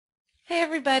Hey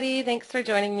everybody, thanks for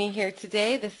joining me here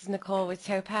today. This is Nicole with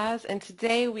Topaz, and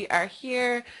today we are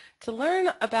here to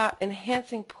learn about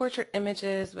enhancing portrait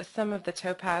images with some of the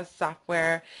Topaz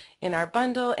software in our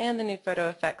bundle and the new Photo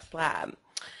Effects Lab.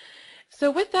 So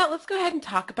with that, let's go ahead and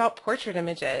talk about portrait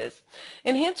images.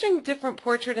 Enhancing different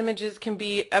portrait images can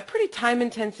be a pretty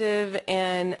time-intensive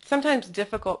and sometimes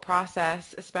difficult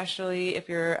process, especially if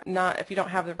you don't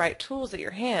have the right tools at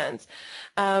your hands.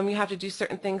 You have to do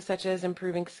certain things such as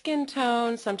improving skin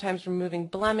tone, sometimes removing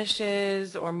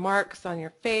blemishes or marks on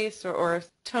your face, or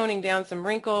toning down some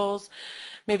wrinkles,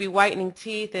 maybe whitening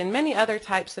teeth, and many other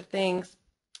types of things.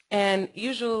 And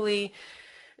usually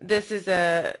this is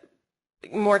a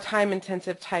more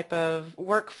time-intensive type of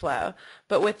workflow.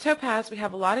 But with Topaz, we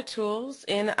have a lot of tools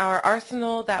in our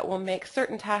arsenal that will make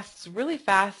certain tasks really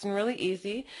fast and really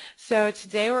easy. So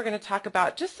today we're going to talk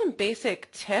about just some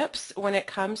basic tips when it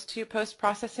comes to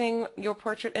post-processing your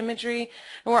portrait imagery.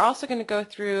 And we're also going to go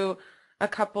through a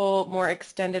couple more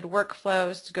extended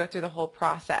workflows to go through the whole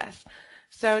process.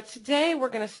 So today we're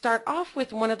going to start off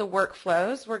with one of the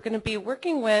workflows. We're going to be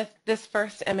working with this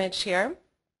first image here.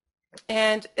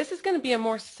 And this is going to be a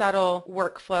more subtle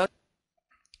workflow.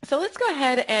 So let's go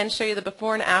ahead and show you the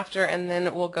before and after, and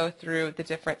then we'll go through the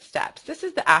different steps. This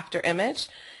is the after image,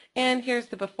 and here's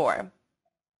the before.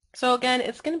 So again,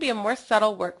 it's going to be a more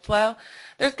subtle workflow.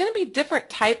 There's going to be different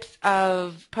types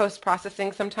of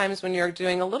post-processing. Sometimes when you're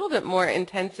doing a little bit more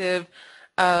intensive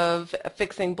of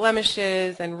fixing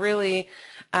blemishes and really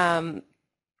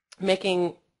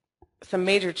making some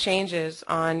major changes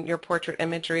on your portrait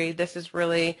imagery, this is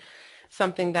really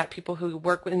something that people who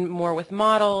work more with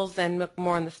models and look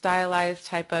more on the stylized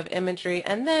type of imagery.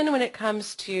 And then when it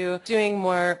comes to doing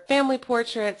more family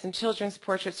portraits and children's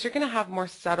portraits, you're going to have more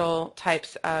subtle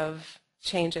types of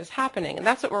changes happening. And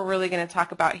that's what we're really going to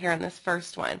talk about here in this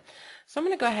first one. So I'm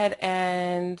going to go ahead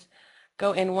and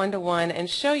go in one-to-one and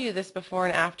show you this before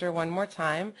and after one more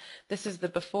time. This is the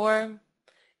before,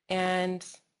 and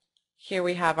here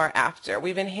we have our after.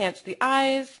 We've enhanced the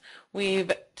eyes,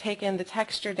 we've taken the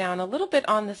texture down a little bit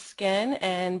on the skin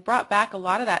and brought back a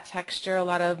lot of that texture, a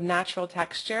lot of natural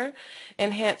texture,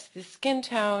 enhanced the skin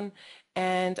tone,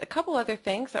 and a couple other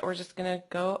things that we're just going to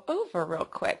go over real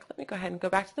quick. Let me go ahead and go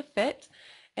back to the fit,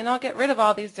 and I'll get rid of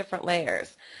all these different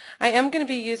layers. I am going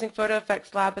to be using Photo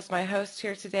Effects Lab as my host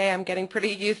here today. I'm getting pretty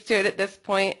used to it at this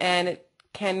point, and it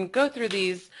can go through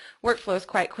these workflows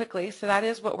quite quickly, so that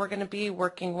is what we're going to be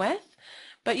working with.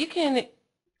 But you can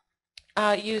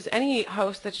use any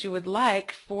host that you would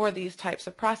like for these types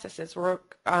of processes.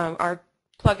 Our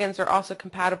plugins are also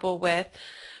compatible with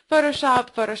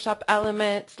Photoshop, Photoshop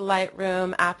Elements,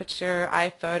 Lightroom, Aperture,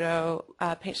 iPhoto,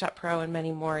 PaintShop Pro, and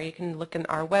many more. You can look in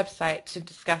our website to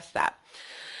discuss that.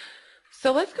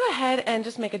 So let's go ahead and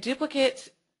just make a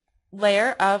duplicate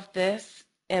layer of this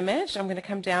image. I'm going to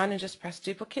come down and just press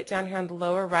duplicate down here on the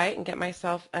lower right and get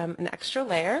myself an extra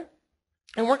layer.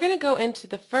 And we're going to go into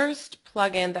the first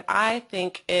plugin that I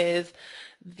think is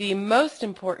the most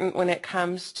important when it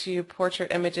comes to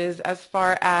portrait images as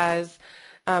far as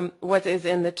what is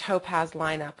in the Topaz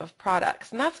lineup of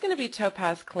products. And that's going to be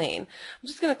Topaz Clean. I'm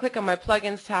just going to click on my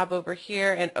plugins tab over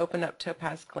here and open up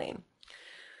Topaz Clean.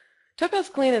 Topaz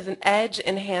Clean is an edge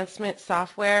enhancement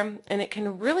software, and it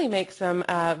can really make some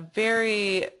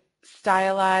very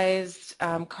stylized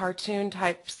cartoon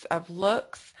types of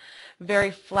looks,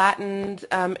 very flattened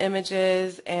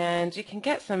images, and you can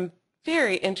get some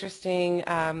very interesting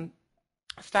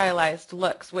stylized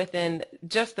looks within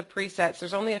just the presets.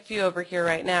 There's only a few over here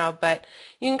right now, but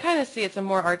you can kind of see it's a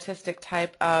more artistic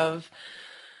type of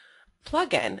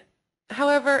plugin.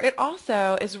 However, it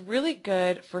also is really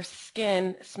good for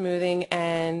skin smoothing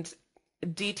and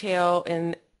detail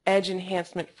and edge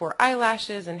enhancement for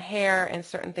eyelashes and hair and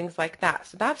certain things like that.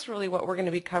 So that's really what we're going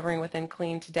to be covering within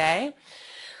Clean today.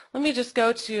 Let me just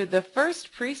go to the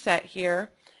first preset here,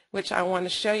 which I want to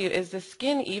show you, is the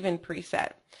Skin Even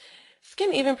preset.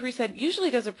 Skin Even preset usually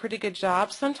does a pretty good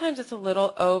job. Sometimes it's a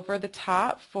little over the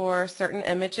top for certain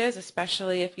images,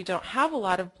 especially if you don't have a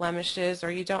lot of blemishes or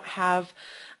you don't have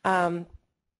a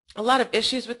lot of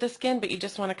issues with the skin, but you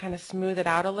just want to kind of smooth it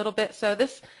out a little bit. So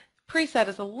this preset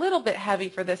is a little bit heavy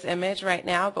for this image right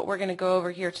now, but we're going to go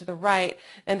over here to the right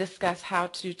and discuss how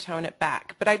to tone it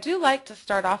back. But I do like to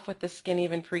start off with the Skin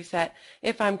Even preset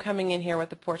if I'm coming in here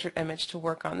with a portrait image to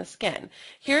work on the skin.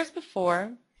 Here's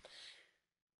before,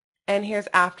 and here's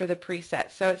after the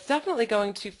preset. So it's definitely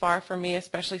going too far for me,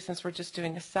 especially since we're just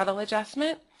doing a subtle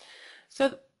adjustment. So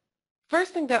the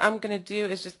first thing that I'm going to do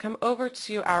is just come over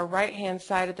to our right-hand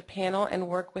side of the panel and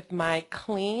work with my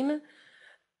Clean.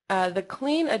 The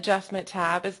Clean Adjustment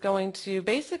tab is going to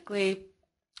basically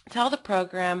tell the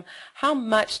program how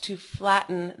much to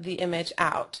flatten the image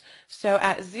out. So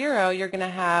at 0, you're going to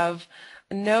have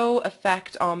no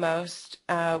effect almost.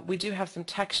 We do have some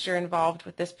texture involved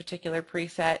with this particular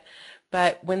preset,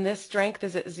 but when this strength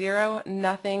is at 0,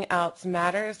 nothing else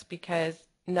matters because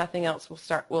nothing else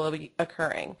will be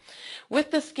occurring.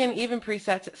 With the skin even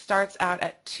presets, it starts out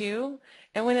at 2,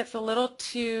 and when it's a little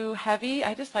too heavy,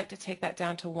 I just like to take that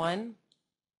down to 1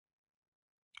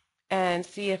 and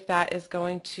see if that is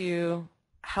going to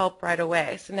help right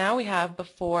away. So now we have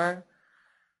before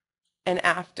and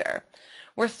after.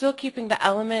 We're still keeping the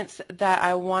elements that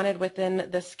I wanted within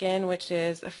the skin, which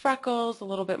is freckles, a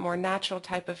little bit more natural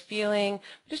type of feeling,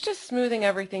 but it's just smoothing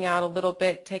everything out a little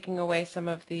bit, taking away some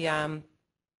of the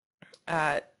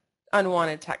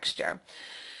unwanted texture.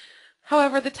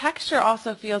 However, the texture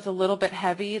also feels a little bit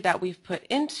heavy that we've put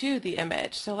into the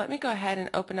image. So let me go ahead and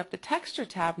open up the texture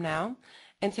tab now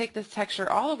and take this texture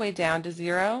all the way down to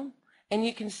 0. And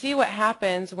you can see what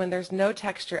happens when there's no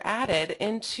texture added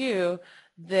into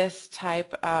this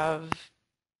type of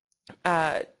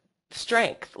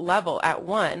strength level at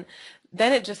 1.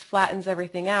 Then it just flattens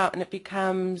everything out and it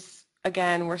becomes,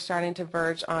 again, we're starting to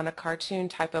verge on a cartoon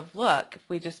type of look if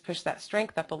we just push that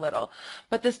strength up a little.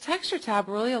 But this texture tab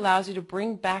really allows you to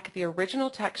bring back the original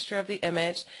texture of the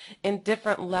image in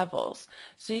different levels.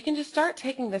 So you can just start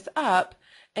taking this up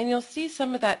and you'll see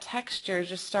some of that texture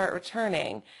just start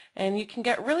returning. And you can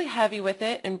get really heavy with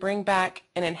it and bring back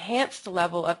an enhanced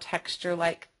level of texture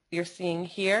like you're seeing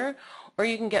here, or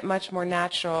you can get much more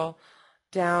natural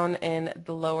down in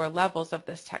the lower levels of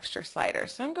this texture slider.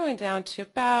 So I'm going down to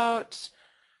about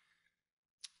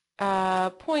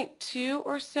 0.2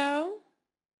 or so.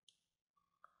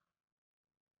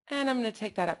 And I'm going to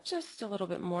take that up just a little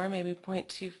bit more, maybe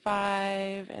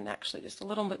 0.25, and actually just a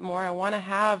little bit more. I want to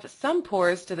have some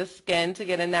pores to the skin to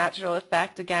get a natural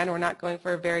effect. Again, we're not going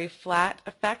for a very flat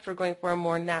effect. We're going for a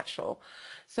more natural.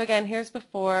 So again, here's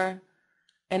before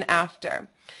and after.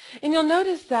 And you'll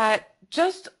notice that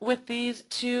just with these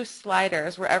two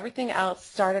sliders, where everything else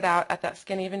started out at that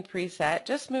skin even preset,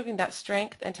 just moving that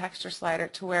strength and texture slider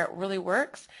to where it really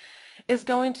works is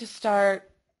going to start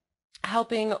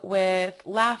helping with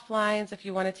laugh lines. If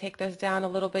you want to take those down a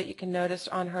little bit, you can notice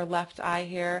on her left eye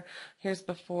here, here's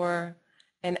before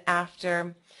and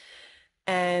after,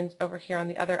 and over here on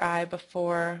the other eye,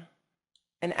 before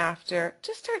and after.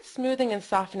 Just start smoothing and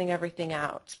softening everything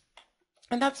out.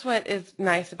 And that's what is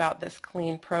nice about this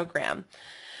clean program.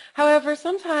 However,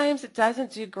 sometimes it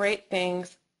doesn't do great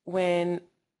things when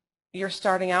you're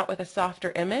starting out with a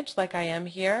softer image like I am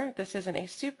here. This isn't a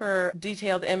super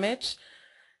detailed image.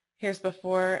 Here's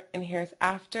before and here's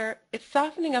after. It's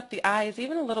softening up the eyes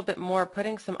even a little bit more,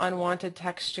 putting some unwanted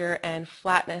texture and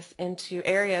flatness into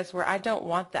areas where I don't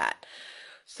want that.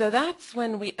 So that's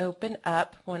when we open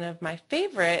up one of my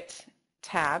favorite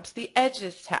tabs, the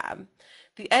Edges tab.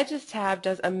 The Edges tab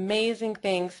does amazing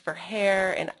things for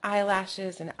hair and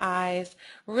eyelashes and eyes,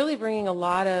 really bringing a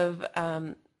lot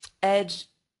of edge,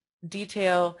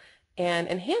 detail, and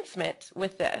enhancement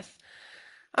with this.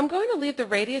 I'm going to leave the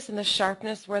radius and the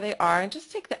sharpness where they are and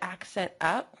just take the accent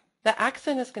up. The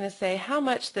accent is going to say how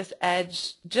much this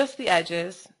edge, just the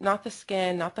edges, not the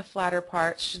skin, not the flatter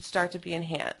parts, should start to be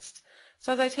enhanced.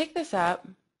 So as I take this up,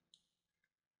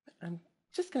 I'm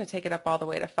just going to take it up all the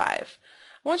way to 5.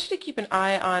 I want you to keep an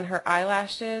eye on her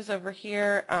eyelashes over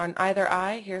here on either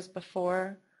eye. Here's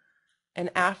before and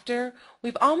after.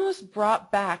 We've almost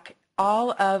brought back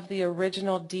all of the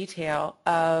original detail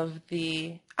of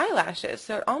the eyelashes.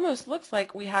 So it almost looks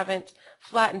like we haven't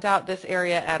flattened out this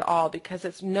area at all because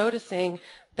it's noticing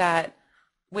that,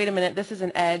 wait a minute, this is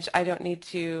an edge. I don't need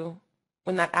to,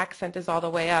 when that accent is all the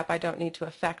way up, I don't need to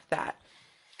affect that.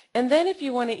 And then if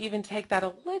you want to even take that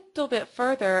a little bit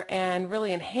further and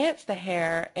really enhance the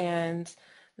hair and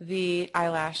the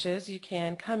eyelashes, you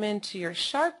can come into your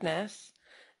sharpness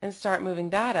and start moving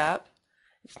that up.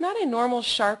 It's not a normal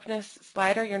sharpness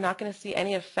slider. You're not going to see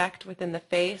any effect within the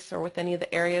face or with any of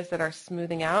the areas that are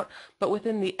smoothing out, but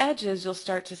within the edges you'll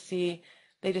start to see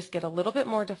they just get a little bit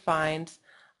more defined,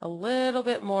 a little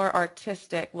bit more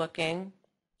artistic looking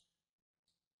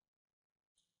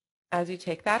as you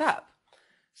take that up.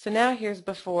 So now here's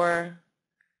before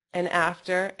and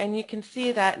after, and you can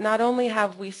see that not only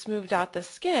have we smoothed out the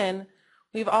skin,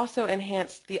 we've also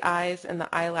enhanced the eyes and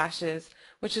the eyelashes,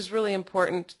 which is really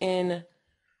important in,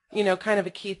 you know, kind of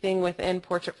a key thing within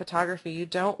portrait photography. You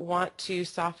don't want to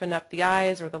soften up the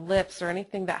eyes or the lips or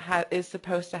anything that is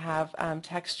supposed to have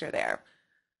texture there.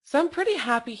 So I'm pretty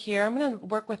happy here. I'm going to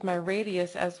work with my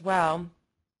radius as well.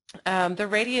 The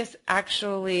radius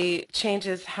actually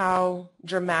changes how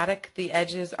dramatic the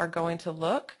edges are going to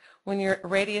look. When your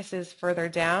radius is further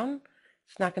down,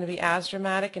 it's not going to be as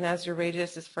dramatic, and as your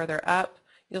radius is further up,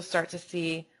 you'll start to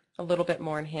see a little bit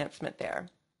more enhancement there.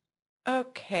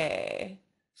 Okay,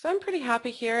 so I'm pretty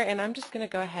happy here, and I'm just going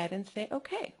to go ahead and say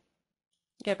okay.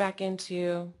 Get back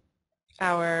into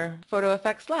our photo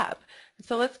effects lab.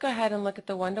 So let's go ahead and look at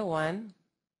the one-to-one.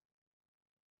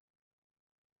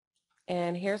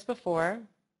 And here's before.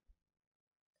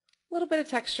 A little bit of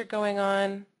texture going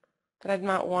on that I'm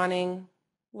not wanting,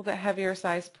 a little bit heavier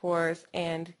size pores,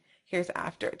 and here's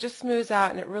after. It just smooths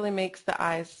out and it really makes the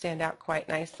eyes stand out quite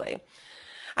nicely.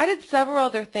 I did several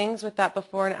other things with that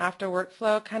before and after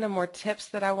workflow, kind of more tips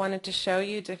that I wanted to show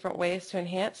you, different ways to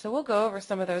enhance. So we'll go over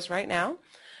some of those right now.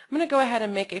 I'm going to go ahead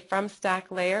and make a from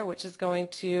stack layer, which is going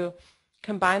to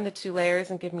combine the two layers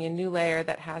and give me a new layer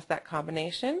that has that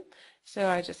combination. So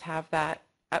I just have that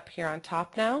up here on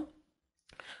top now.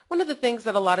 One of the things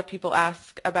that a lot of people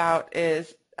ask about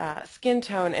is skin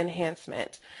tone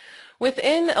enhancement.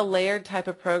 Within a layered type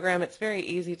of program, it's very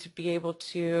easy to be able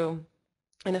to,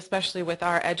 and especially with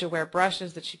our edge-aware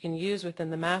brushes that you can use within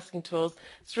the masking tools,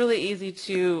 it's really easy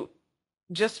to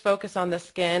just focus on the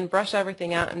skin, brush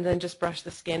everything out, and then just brush the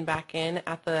skin back in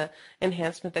at the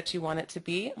enhancement that you want it to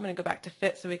be. I'm going to go back to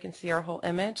fit so we can see our whole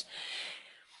image.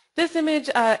 This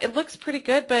image, it looks pretty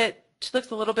good, but it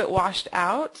looks a little bit washed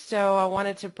out, so I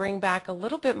wanted to bring back a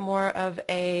little bit more of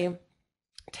a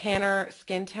tanner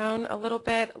skin tone, a little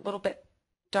bit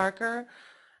darker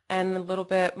and a little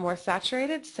bit more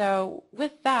saturated. So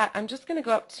with that, I'm just going to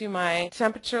go up to my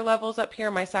temperature levels up here,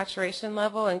 my saturation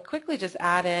level, and quickly just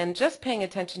add in, just paying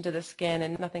attention to the skin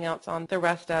and nothing else on the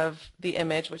rest of the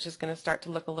image, which is going to start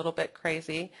to look a little bit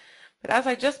crazy. But as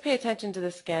I just pay attention to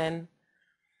the skin,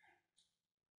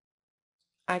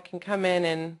 I can come in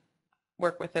and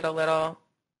work with it a little.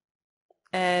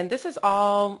 And this is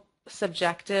all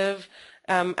subjective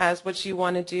as what you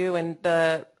want to do and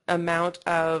the amount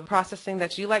of processing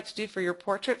that you like to do for your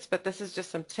portraits, but this is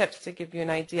just some tips to give you an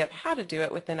idea of how to do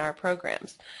it within our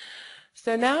programs.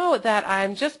 So now that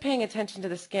I'm just paying attention to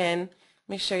the skin, let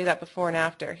me show you that before and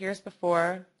after. Here's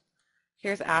before,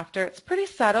 here's after. It's pretty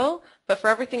subtle, but for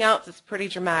everything else it's pretty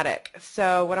dramatic.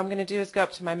 So what I'm going to do is go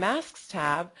up to my Masks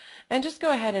tab and just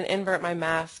go ahead and invert my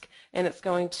mask, and it's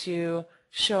going to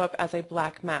show up as a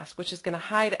black mask, which is going to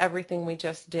hide everything we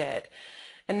just did.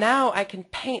 And now I can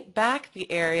paint back the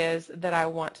areas that I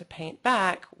want to paint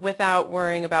back without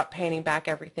worrying about painting back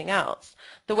everything else.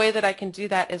 The way that I can do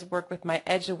that is work with my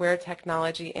edge-aware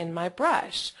technology in my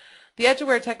brush. The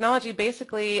edge-aware technology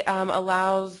basically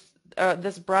allows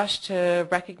this brush to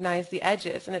recognize the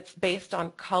edges, and it's based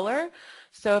on color.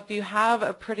 So if you have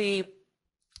a pretty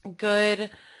good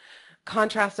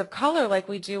contrast of color like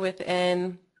we do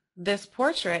within this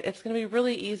portrait, it's going to be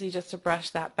really easy just to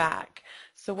brush that back.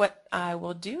 So what I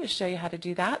will do is show you how to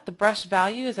do that. The brush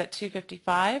value is at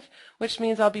 255, which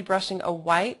means I'll be brushing a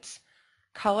white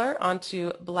color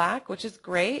onto black, which is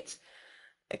great,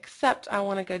 except I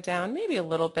want to go down maybe a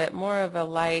little bit more of a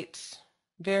light,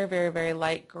 very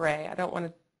light gray. I don't want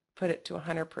to put it to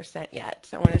 100% yet,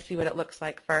 so I want to see what it looks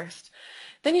like first.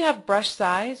 Then you have brush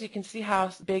size. You can see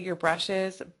how big your brush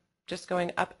is. Just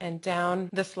going up and down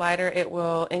the slider, it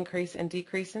will increase and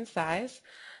decrease in size.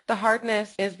 The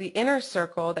hardness is the inner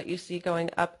circle that you see going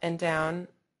up and down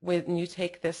when you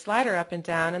take this slider up and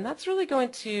down, and that's really going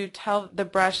to tell the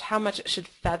brush how much it should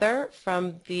feather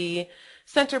from the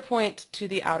center point to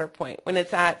the outer point. When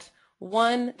it's at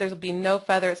 1, there will be no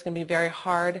feather. It's going to be very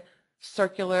hard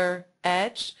circular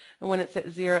edge, and when it's at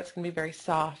 0, it's going to be very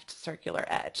soft circular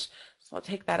edge. So I'll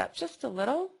take that up just a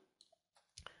little.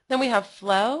 Then we have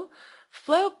flow.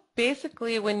 Flow,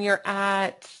 basically when you're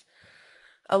at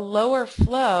a lower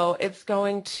flow, it's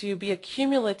going to be a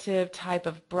cumulative type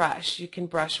of brush. You can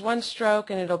brush one stroke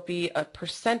and it'll be a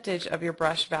percentage of your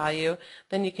brush value.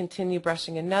 Then you continue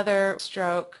brushing another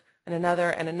stroke and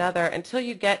another until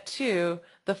you get to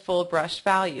the full brush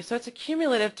value. So it's a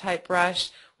cumulative type brush.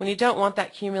 When you don't want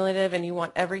that cumulative and you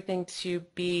want everything to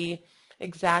be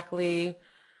exactly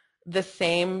the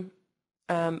same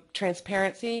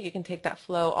transparency, you can take that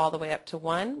flow all the way up to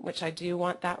 1, which I do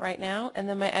want that right now. And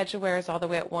then my edge aware is all the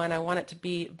way at 1. I want it to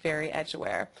be very edge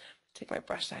aware. Take my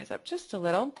brush size up just a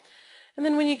little. And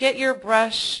then when you get your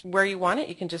brush where you want it,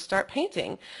 you can just start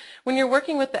painting. When you're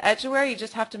working with the edge aware, you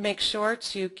just have to make sure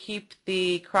to keep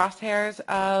the crosshairs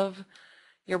of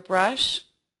your brush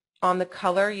on the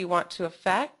color you want to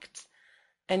affect.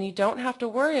 And you don't have to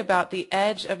worry about the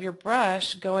edge of your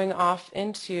brush going off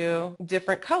into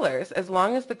different colors. As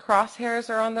long as the crosshairs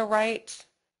are on the right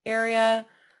area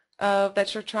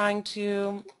that you're trying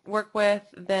to work with,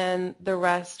 then the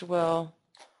rest will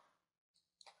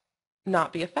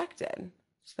not be affected.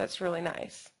 So So that's really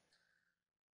nice.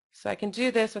 So I can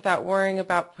do this without worrying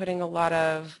about putting a lot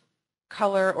of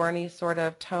color or any sort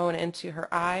of tone into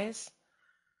her eyes,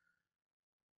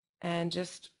 and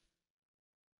just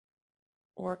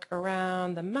work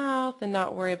around the mouth and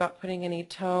not worry about putting any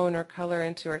tone or color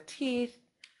into her teeth.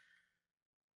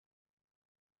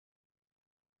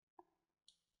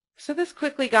 So this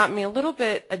quickly got me a little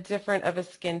bit different of a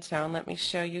skin tone. Let me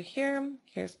show you here.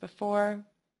 Here's before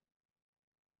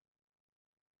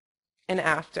and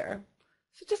after.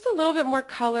 So just a little bit more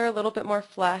color, a little bit more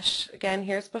flesh. Again,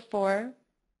 here's before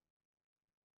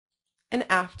and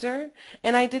after.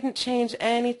 And I didn't change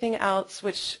anything else,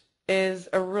 which is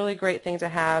a really great thing to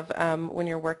have when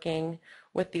you're working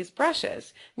with these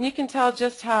brushes. And you can tell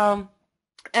just how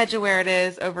edge aware it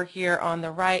is over here on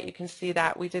the right. You can see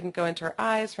that we didn't go into her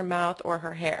eyes, her mouth, or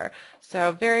her hair.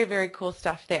 So very, very cool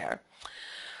stuff there.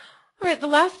 All right, the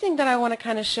last thing that I want to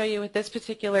kind of show you with this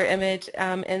particular image,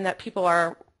 and that people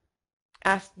are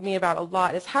asked me about a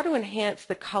lot, is how to enhance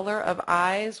the color of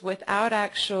eyes without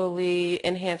actually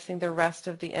enhancing the rest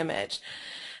of the image.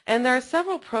 And there are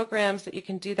several programs that you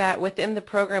can do that within the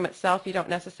program itself. You don't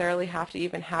necessarily have to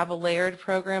even have a layered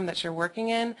program that you're working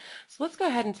in. So let's go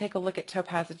ahead and take a look at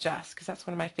Topaz Adjust, because that's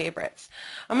one of my favorites.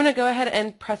 I'm going to go ahead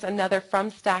and press another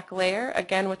From Stack layer.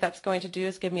 Again, what that's going to do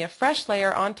is give me a fresh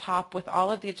layer on top with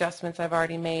all of the adjustments I've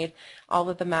already made, all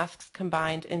of the masks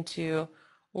combined into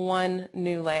one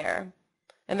new layer.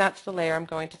 And that's the layer I'm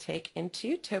going to take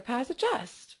into Topaz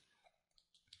Adjust.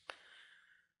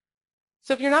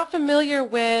 So if you're not familiar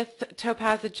with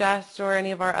Topaz Adjust or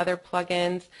any of our other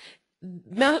plugins,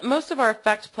 most of our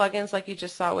effect plugins, like you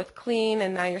just saw with Clean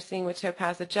and now you're seeing with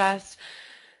Topaz Adjust,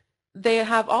 they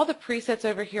have all the presets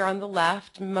over here on the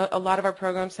left. A lot of our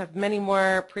programs have many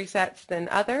more presets than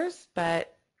others,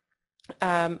 but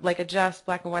like Adjust,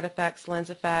 Black and White Effects, Lens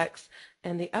Effects,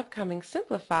 and the upcoming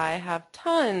Simplify have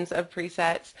tons of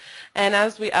presets. And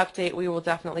as we update, we will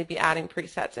definitely be adding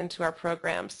presets into our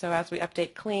program. So as we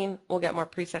update Clean, we'll get more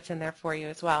presets in there for you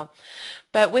as well.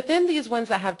 But within these ones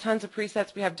that have tons of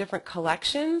presets, we have different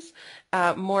collections,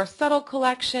 more subtle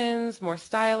collections, more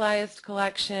stylized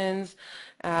collections.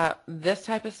 This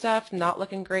type of stuff, not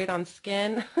looking great on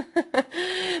skin.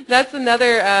 That's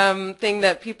another thing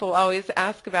that people always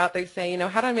ask about. They say, you know,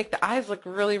 how do I make the eyes look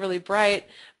really, really bright,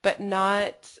 but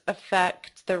not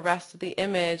affect the rest of the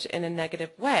image in a negative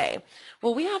way?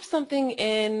 Well, we have something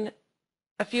in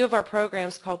a few of our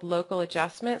programs called local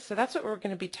adjustments. So that's what we're going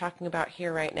to be talking about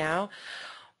here right now.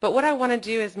 But what I want to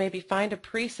do is maybe find a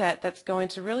preset that's going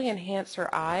to really enhance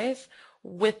her eyes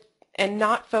and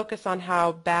not focus on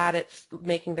how bad it's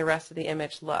making the rest of the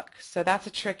image look. So that's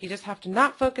a trick. You just have to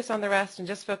not focus on the rest and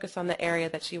just focus on the area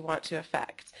that you want to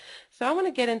affect. So I want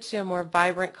to get into a more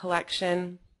vibrant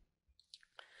collection.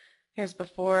 Here's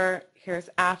before, here's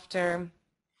after.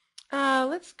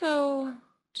 Let's go,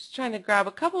 just trying to grab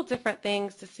a couple different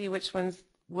things to see which ones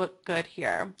look good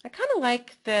here. I kind of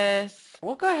like this.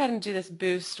 We'll go ahead and do this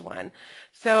boost one.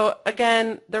 So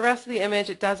again, the rest of the image,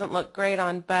 it doesn't look great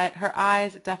on, but her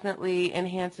eyes, it definitely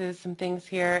enhances some things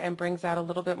here and brings out a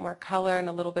little bit more color and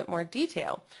a little bit more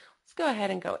detail. Let's go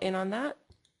ahead and go in on that.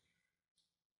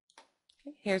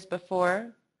 Here's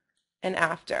before and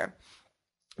after.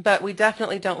 But we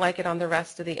definitely don't like it on the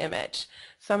rest of the image.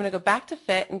 So I'm going to go back to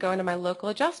Fit and go into my local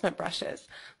adjustment brushes.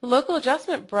 The local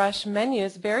adjustment brush menu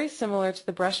is very similar to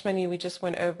the brush menu we just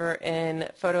went over in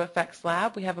Photo Effects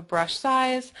Lab. We have a brush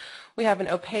size, we have an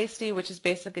opacity, which is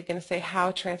basically going to say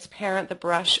how transparent the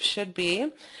brush should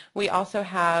be. We also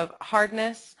have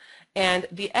hardness and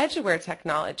the edge aware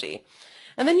technology.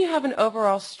 And then you have an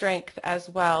overall strength as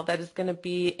well that is going to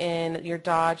be in your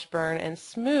dodge, burn, and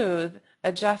smooth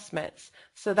adjustments.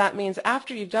 So that means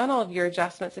after you've done all of your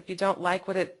adjustments, if you don't like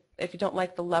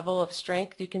the level of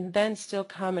strength, you can then still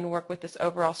come and work with this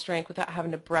overall strength without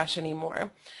having to brush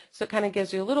anymore. So it kind of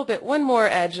gives you a little bit, one more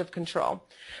edge of control.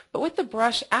 But with the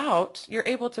brush out, you're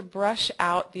able to brush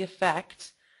out the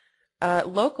effect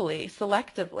locally,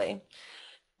 selectively,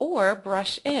 or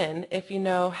brush in if you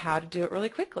know how to do it really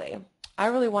quickly. I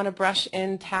really want to brush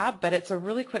in tab, but it's a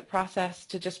really quick process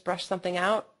to just brush something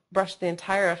out, brush the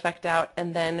entire effect out,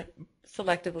 and then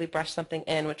selectively brush something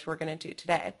in, which we're going to do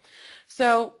today.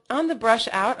 So on the brush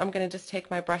out, I'm going to just take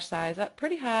my brush size up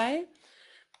pretty high,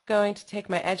 going to take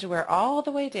my edge aware all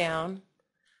the way down,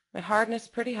 my hardness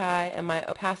pretty high, and my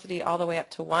opacity all the way up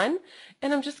to 1,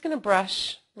 and I'm just going to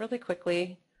brush really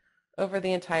quickly over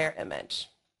the entire image.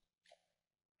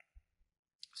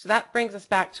 So that brings us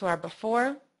back to our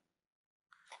before.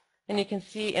 And you can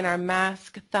see in our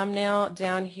mask thumbnail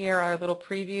down here, our little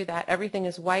preview, that everything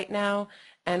is white now,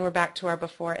 and we're back to our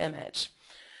before image.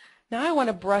 Now I want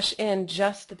to brush in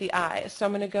just the eyes, so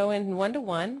I'm going to go in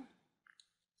 1-to-1.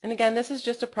 And again, this is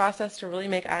just a process to really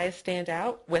make eyes stand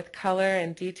out with color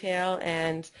and detail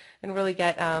and really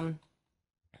get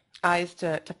eyes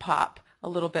to pop a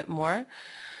little bit more.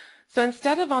 So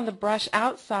instead of on the brush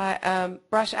out, I'm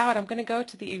going to go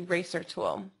to the eraser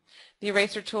tool. The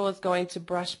eraser tool is going to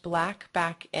brush black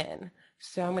back in.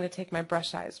 So I'm going to take my brush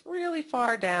size really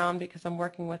far down because I'm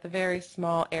working with a very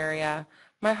small area.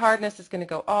 My hardness is going to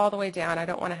go all the way down. I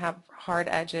don't want to have hard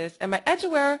edges. And my edge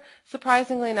wear,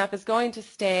 surprisingly enough, is going to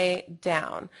stay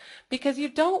down because you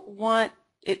don't want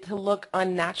it to look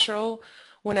unnatural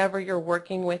whenever you're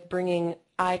working with bringing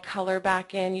eye color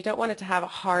back in. You don't want it to have a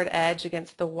hard edge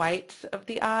against the whites of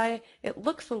the eye. It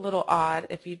looks a little odd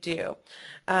if you do.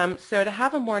 So to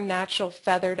have a more natural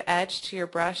feathered edge to your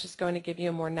brush is going to give you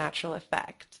a more natural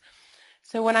effect.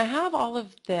 So when I have all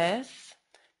of this,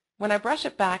 when I brush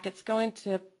it back, it's going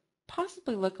to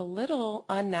possibly look a little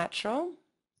unnatural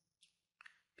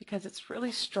because it's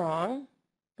really strong,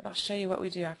 but I'll show you what we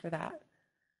do after that.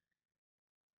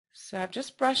 So I've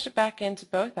just brushed it back into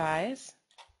both eyes.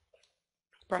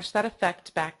 Brush that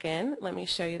effect back in. Let me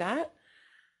show you that.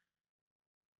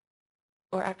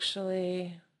 Or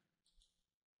actually,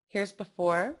 here's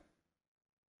before,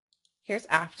 here's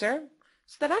after.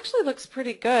 So that actually looks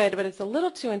pretty good, but it's a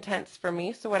little too intense for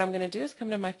me. So what I'm going to do is come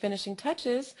to my finishing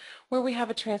touches where we have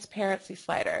a transparency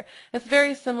slider. It's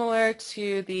very similar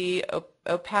to the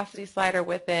opacity slider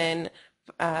within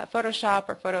Photoshop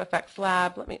or Photo Effects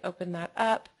Lab. Let me open that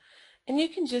up. And you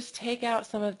can just take out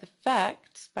some of the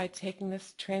effects by taking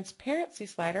this transparency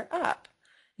slider up.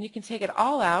 And you can take it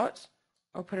all out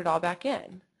or put it all back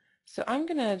in. So I'm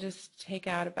going to just take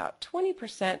out about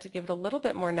 20% to give it a little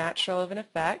bit more natural of an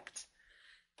effect.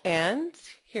 And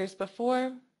here's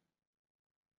before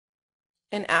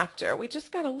and after. We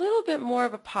just got a little bit more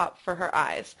of a pop for her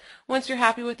eyes. Once you're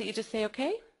happy with it, you just say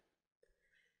okay.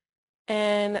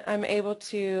 And I'm able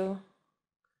to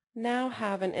now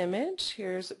have an image.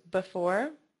 Here's before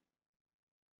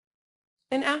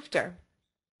and after.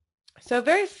 So a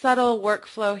very subtle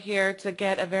workflow here to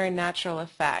get a very natural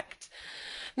effect.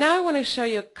 Now I want to show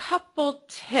you a couple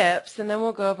tips and then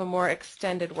we'll go over a more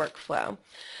extended workflow.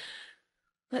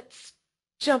 Let's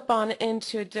jump on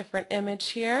into a different image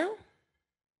here.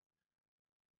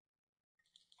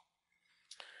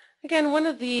 Again, one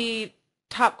of the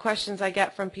top questions I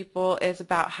get from people is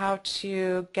about how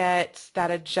to get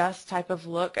that adjust type of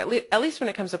look, at least when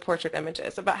it comes to portrait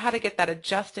images, about how to get that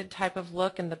adjusted type of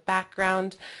look in the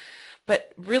background,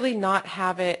 but really not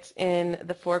have it in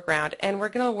the foreground. And we're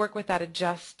going to work with that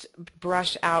adjust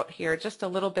brush out here just a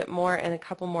little bit more and a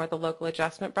couple more of the local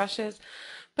adjustment brushes.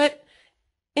 But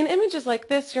in images like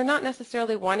this, you're not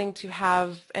necessarily wanting to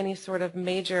have any sort of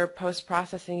major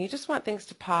post-processing. You just want things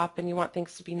to pop and you want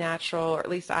things to be natural, or at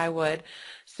least I would.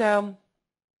 So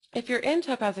if you're in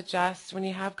Topaz Adjust, when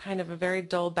you have kind of a very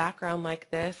dull background like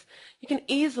this, you can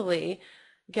easily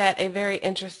get a very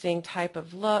interesting type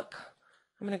of look.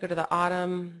 I'm going to go to the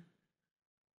autumn.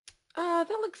 That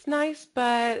looks nice,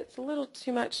 but it's a little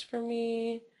too much for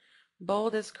me.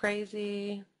 Bold is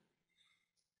crazy.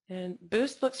 And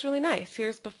boost looks really nice.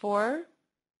 Here's before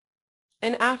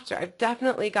and after. I've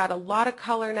definitely got a lot of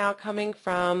color now coming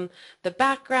from the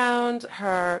background,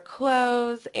 her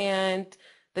clothes, and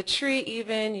the tree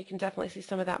even. You can definitely see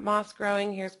some of that moss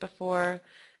growing. Here's before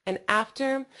and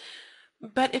after.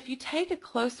 But if you take a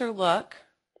closer look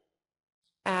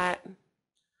at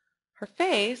her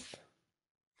face,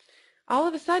 all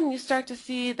of a sudden you start to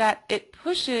see that it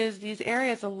pushes these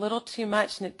areas a little too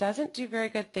much and it doesn't do very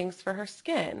good things for her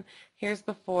skin. Here's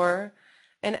before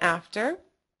and after.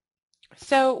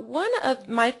 So one of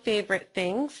my favorite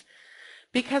things,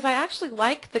 because I actually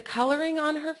like the coloring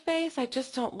on her face, I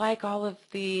just don't like all of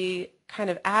the kind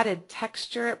of added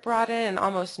texture it brought in and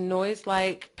almost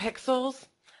noise-like pixels.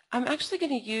 I'm actually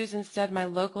going to use instead my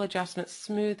local adjustment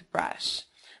smooth brush.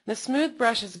 The smooth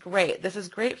brush is great. This is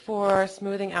great for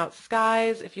smoothing out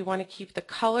skies if you want to keep the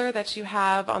color that you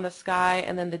have on the sky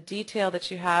and then the detail that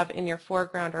you have in your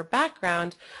foreground or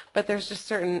background, but there's just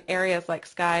certain areas like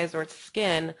skies or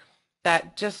skin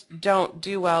that just don't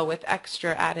do well with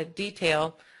extra added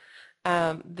detail.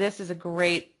 This is a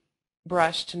great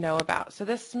brush to know about. So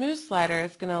this smooth slider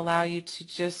is going to allow you to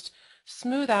just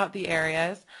smooth out the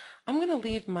areas. I'm going to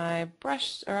leave my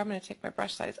brush, or I'm going to take my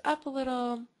brush size up a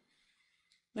little.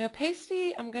 My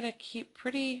opacity, I'm going to keep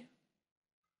pretty,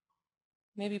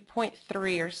 maybe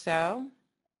 0.3 or so.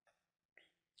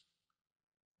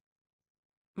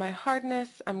 My hardness,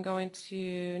 I'm going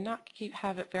to not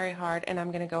have it very hard, and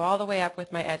I'm going to go all the way up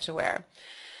with my edge aware.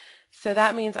 So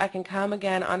that means I can come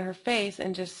again on her face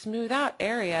and just smooth out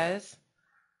areas.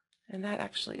 And that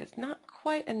actually is not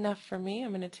quite enough for me.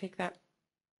 I'm going to take that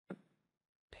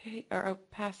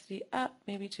opacity up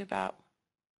maybe to about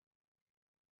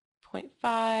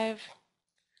 0.5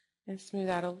 and smooth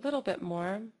out a little bit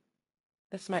more.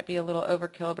 This might be a little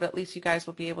overkill, but at least you guys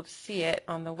will be able to see it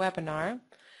on the webinar.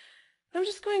 I'm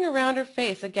just going around her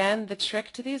face. Again, the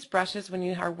trick to these brushes when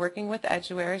you are working with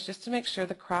edgeware is just to make sure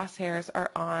the crosshairs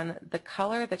are on the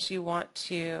color that you want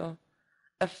to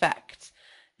affect.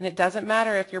 And it doesn't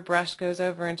matter if your brush goes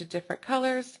over into different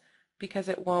colors because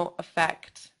it won't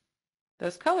affect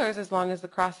those colors as long as the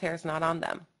crosshair is not on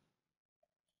them.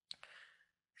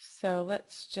 So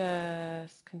let's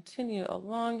just continue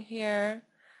along here.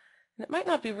 And it might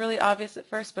not be really obvious at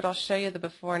first, but I'll show you the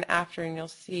before and after and you'll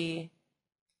see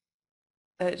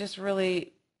that it just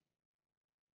really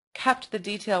kept the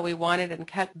detail we wanted and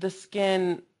kept the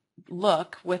skin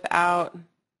look without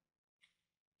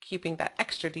keeping that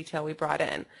extra detail we brought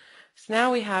in. So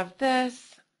now we have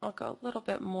this. I'll go a little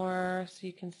bit more so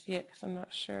you can see it because I'm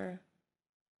not sure.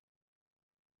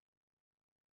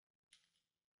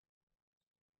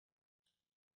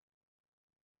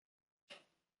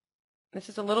 This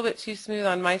is a little bit too smooth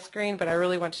on my screen, but I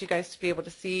really want you guys to be able to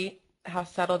see how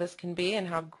subtle this can be and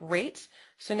how great.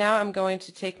 So now I'm going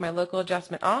to take my local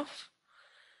adjustment off.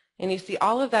 And you see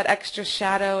all of that extra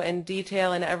shadow and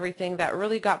detail and everything that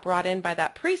really got brought in by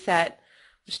that preset,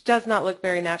 which does not look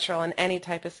very natural on any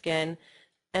type of skin.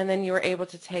 And then you were able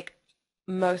to take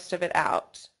most of it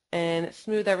out and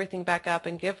smooth everything back up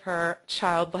and give her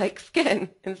childlike skin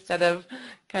instead of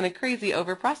kind of crazy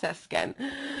over-processed skin.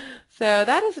 So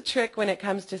that is a trick when it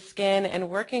comes to skin and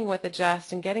working with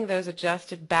adjust and getting those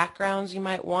adjusted backgrounds you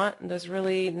might want, and those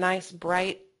really nice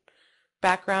bright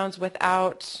backgrounds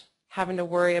without having to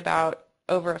worry about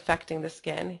over affecting the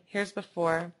skin. Here's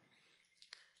before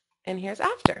and here's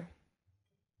after.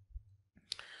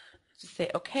 Just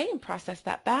say okay and process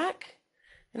that back.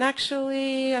 And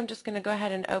actually, I'm just going to go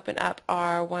ahead and open up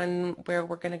our one where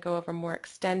we're going to go over more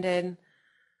extended,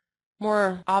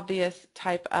 more obvious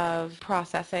type of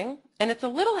processing. And it's a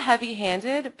little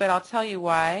heavy-handed, but I'll tell you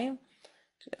why.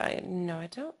 No, I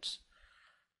don't.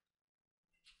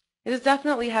 It is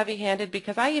definitely heavy-handed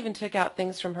because I even took out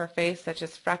things from her face such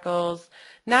as freckles,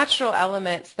 natural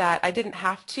elements that I didn't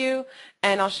have to,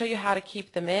 and I'll show you how to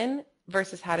keep them in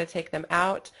versus how to take them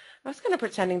out. I was kind of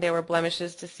pretending they were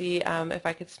blemishes to see if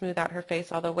I could smooth out her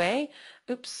face all the way.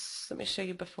 Oops, let me show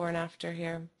you before and after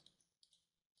here.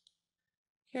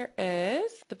 Here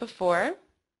is the before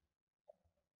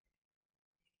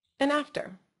and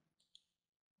after.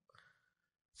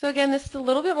 So again, this is a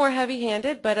little bit more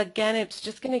heavy-handed, but again, it's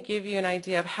just going to give you an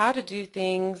idea of how to do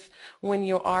things when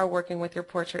you are working with your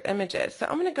portrait images. So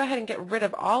I'm going to go ahead and get rid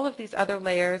of all of these other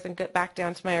layers and get back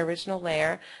down to my original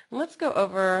layer. And let's go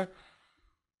over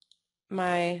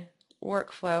my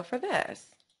workflow for this.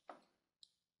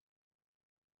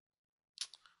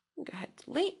 Go ahead,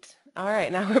 delete. All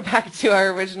right, now we're back to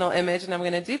our original image, and I'm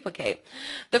going to duplicate.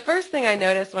 The first thing I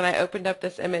noticed when I opened up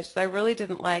this image is I really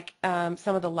didn't like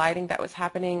some of the lighting that was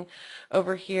happening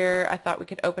over here. I thought we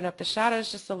could open up the shadows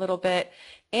just a little bit.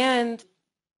 And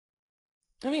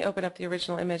let me open up the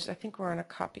original image. I think we're on a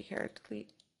copy here.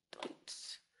 Delete,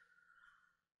 delete.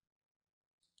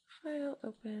 File,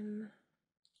 open.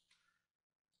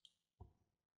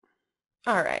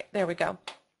 All right, there we go.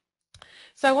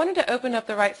 So I wanted to open up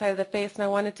the right side of the face, and I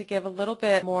wanted to give a little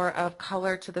bit more of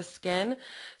color to the skin.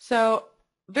 So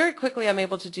very quickly I'm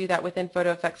able to do that within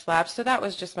Photo Effects Lab, so that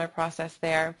was just my process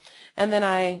there. And then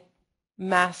I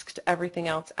masked everything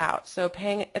else out. So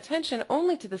paying attention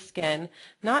only to the skin,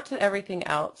 not to everything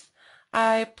else.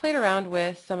 I played around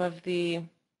with some of the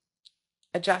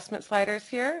adjustment sliders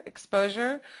here,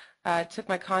 exposure, took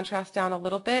my contrast down a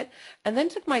little bit, and then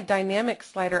took my dynamic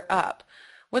slider up.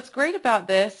 What's great about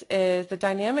this is the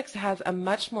dynamics has a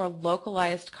much more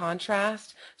localized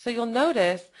contrast, so you'll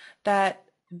notice that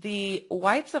the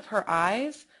whites of her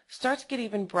eyes start to get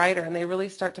even brighter and they really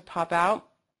start to pop out,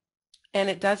 and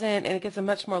it gets a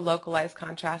much more localized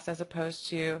contrast as opposed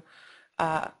to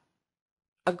a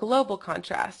global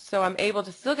contrast. So I'm able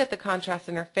to still get the contrast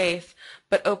in her face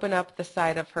but open up the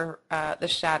side of her, the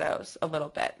shadows a little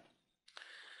bit.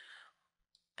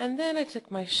 And then I took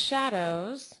my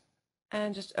shadows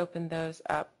and just open those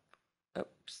up.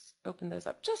 Oops, open those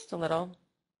up just a little.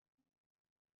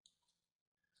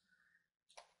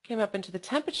 Came up into the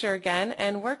temperature again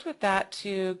and worked with that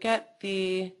to get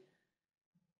the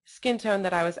skin tone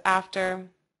that I was after.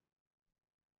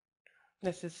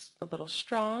 This is a little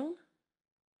strong.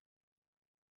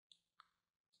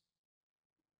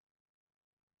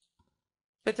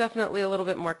 but definitely a little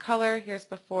bit more color. Here's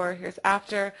before, here's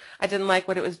after. I didn't like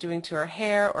what it was doing to her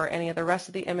hair or any of the rest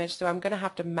of the image, so I'm going to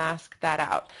have to mask that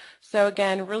out. So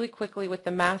again, really quickly with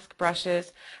the mask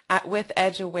brushes, with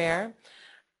edge aware,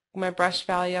 my brush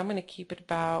value, I'm going to keep it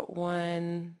about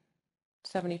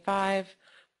 175.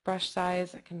 Brush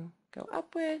size I can go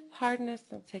up with. Hardness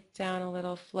I'll take down a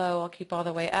little. Flow I'll keep all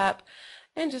the way up.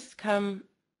 And just come,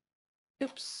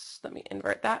 oops, let me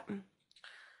invert that.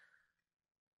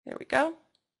 There we go.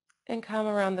 And come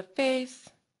around the face,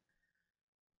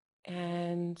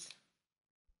 and it's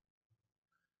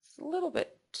a little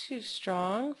bit too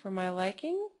strong for my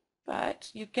liking, but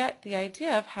you get the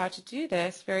idea of how to do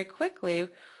this very quickly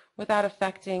without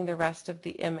affecting the rest of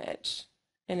the image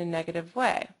in a negative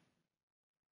way.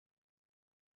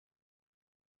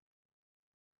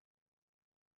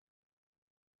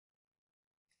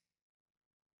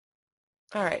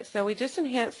 All right, so we just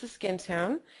enhanced the skin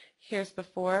tone. Here's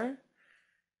before,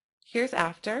 here's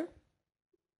after.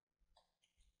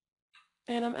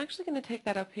 And I'm actually going to take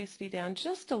that opacity down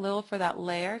just a little for that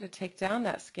layer to take down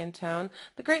that skin tone.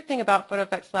 The great thing about Photo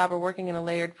Effects Lab or working in a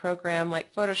layered program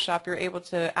like Photoshop, you're able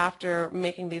to, after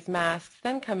making these masks,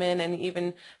 then come in and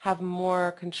even have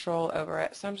more control over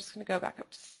it. So I'm just going to go back up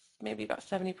to maybe about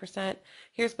 70%.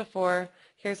 Here's before,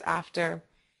 here's after.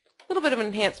 A little bit of an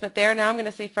enhancement there. Now I'm going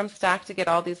to say from stack to get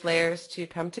all these layers to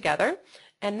come together.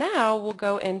 And now we'll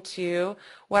go into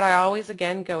what I always,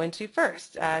 again, go into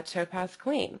first, Topaz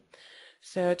Clean.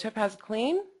 So Topaz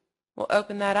Clean, we'll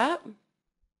open that up.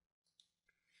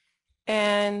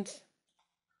 And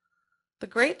the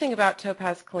great thing about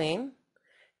Topaz Clean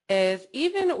is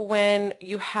even when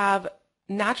you have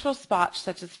natural spots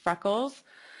such as freckles,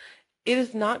 it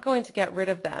is not going to get rid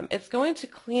of them. It's going to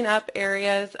clean up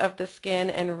areas of the skin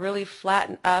and really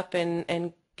flatten up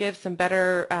and give some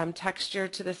better texture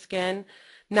to the skin,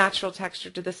 natural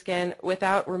texture to the skin,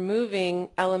 without removing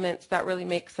elements that really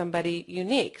make somebody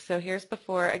unique. So here's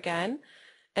before again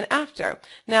and after.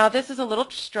 Now this is a little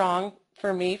strong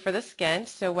for me for the skin,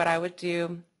 so what I would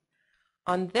do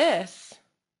on this,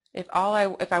 if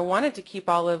I wanted to keep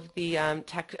all of the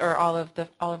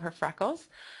all of her freckles,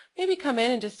 maybe come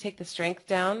in and just take the strength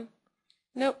down.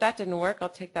 Nope, that didn't work. I'll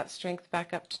take that strength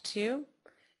back up to 2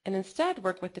 and instead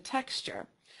work with the texture.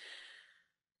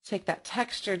 Take that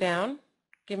texture down,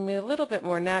 give me a little bit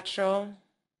more natural,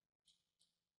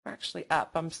 or actually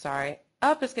up, I'm sorry.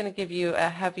 Up is going to give you a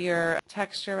heavier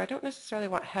texture. I don't necessarily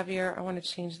want heavier. I want to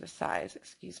change the size,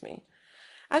 excuse me.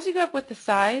 As you go up with the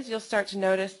size, you'll start to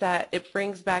notice that it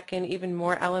brings back in even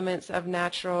more elements of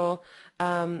natural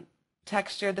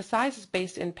texture. The size is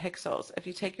based in pixels. If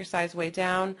you take your size way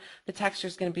down, the texture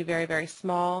is going to be very, very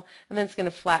small, and then it's going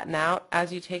to flatten out.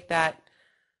 As you take that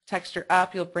texture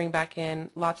up, you'll bring back in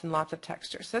lots and lots of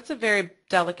texture. So it's a very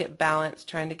delicate balance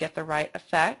trying to get the right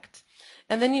effect.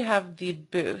 And then you have the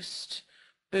boost.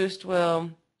 Boost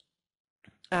will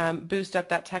boost up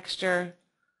that texture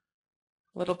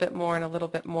a little bit more and a little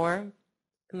bit more. And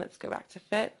let's go back to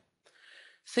fit.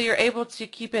 So you're able to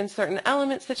keep in certain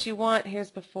elements that you want.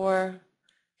 Here's before,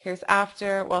 here's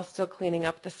after, while still cleaning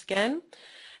up the skin.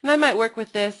 And I might work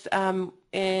with this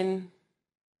in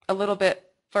a little bit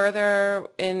further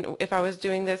if I was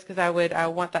doing this, because I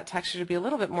want that texture to be a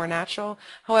little bit more natural.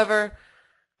 However,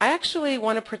 I actually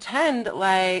want to pretend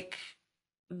like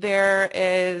there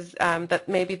is that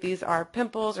maybe these are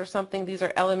pimples or something. These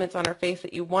are elements on our face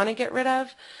that you want to get rid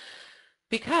of,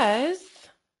 because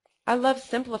I love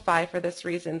Simplify for this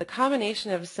reason. The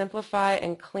combination of Simplify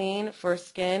and Clean for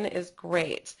skin is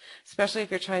great, especially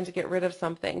if you're trying to get rid of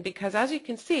something. Because as you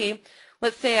can see,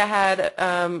 let's say I had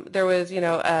there was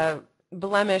a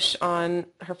blemish on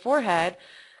her forehead.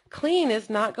 Clean is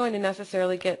not going to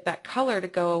necessarily get that color to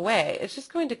go away. It's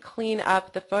just going to clean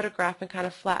up the photograph and kind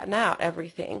of flatten out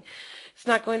everything. It's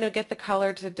not going to get the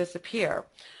color to disappear.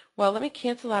 Well, let me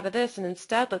cancel out of this, and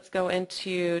instead let's go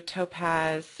into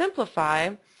Topaz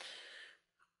Simplify,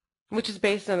 which is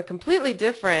based on a completely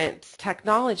different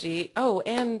technology. Oh,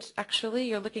 and actually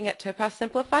you're looking at Topaz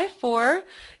Simplify 4.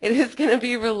 It is going to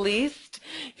be released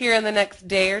here in the next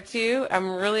day or two.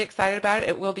 I'm really excited about it.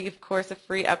 It will be, of course, a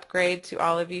free upgrade to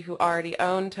all of you who already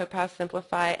own Topaz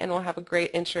Simplify, and we'll have a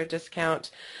great intro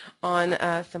discount on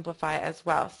Simplify as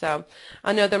well. So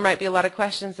I know there might be a lot of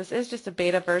questions. This is just a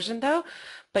beta version, though,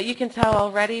 but you can tell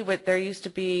already what there used to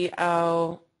be,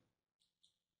 not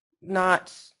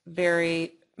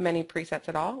very many presets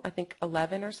at all, I think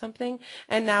 11 or something,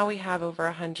 and now we have over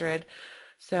 100.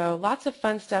 So lots of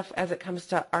fun stuff as it comes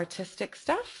to artistic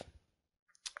stuff.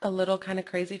 A little kind of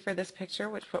crazy for this picture,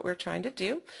 which is what we're trying to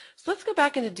do. So let's go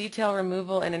back into detail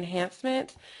removal and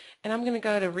enhancement, and I'm going to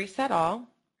go to reset all,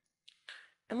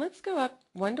 And let's go up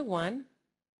 1 to 1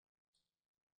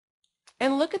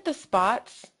 and look at the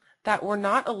spots that were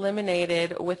not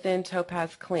eliminated within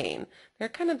Topaz Clean. They're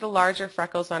kind of the larger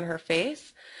freckles on her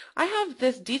face. I have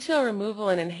this detail removal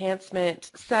and enhancement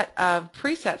set of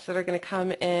presets that are going to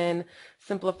come in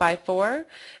Simplify 4,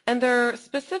 and they're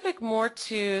specific more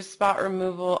to spot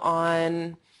removal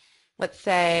on, let's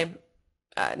say,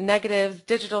 negatives,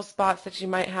 digital spots that you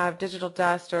might have, digital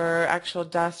dust or actual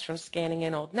dust from scanning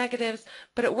in old negatives,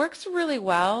 but it works really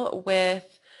well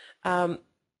with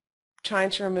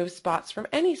trying to remove spots from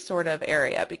any sort of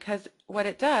area, because what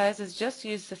it does is just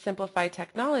use the Simplify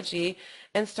technology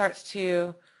and starts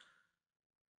to,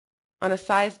 on a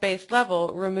size-based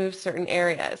level, remove certain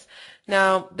areas.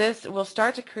 Now, this will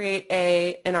start to create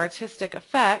an artistic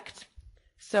effect,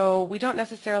 so we don't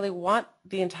necessarily want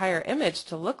the entire image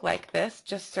to look like this,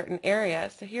 just certain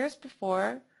areas. So here's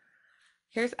before,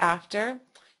 here's after.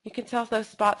 You can tell those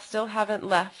spots still haven't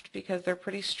left because they're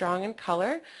pretty strong in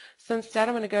color. So instead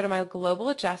I'm going to go to my global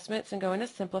adjustments and go into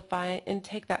Simplify and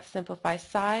take that Simplify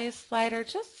size slider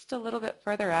just a little bit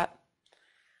further up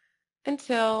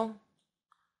until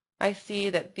I see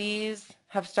that these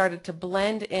have started to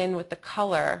blend in with the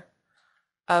color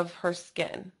of her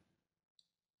skin.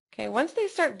 Okay, once they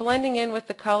start blending in with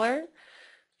the color,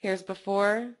 here's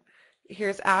before,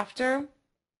 here's after,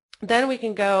 then we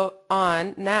can go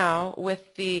on now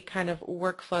with the kind of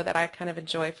workflow that I kind of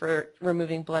enjoy for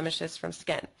removing blemishes from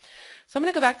skin. So I'm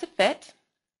going to go back to fit.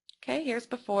 Okay, here's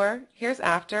before, here's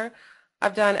after.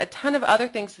 I've done a ton of other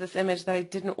things to this image that I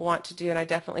didn't want to do, and I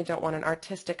definitely don't want an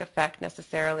artistic effect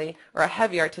necessarily, or a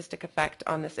heavy artistic effect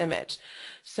on this image.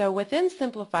 So within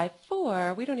Simplify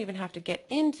 4, we don't even have to get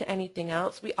into anything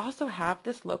else. We also have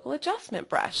this local adjustment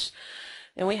brush,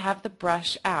 and we have the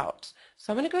brush out.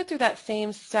 So I'm going to go through that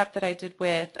same step that I did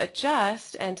with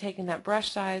adjust and taking that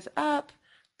brush size up,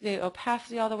 the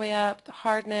opacity all the way up, the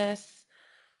hardness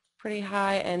pretty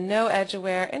high, and no edge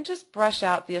aware, and just brush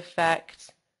out the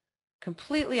effect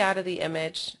completely out of the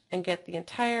image and get the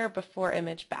entire before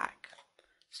image back.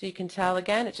 So you can tell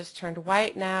again it just turned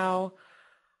white now.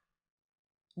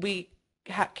 We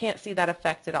can't see that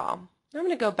effect at all. I'm going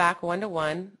to go back 1 to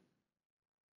 1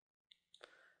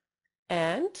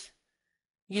 and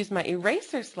use my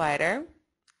eraser slider,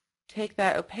 take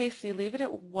that opacity, leave it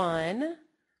at 1.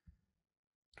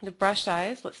 The brush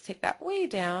size, let's take that way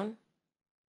down.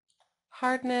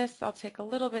 Hardness, I'll take a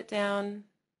little bit down.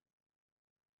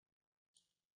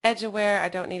 Edge aware, I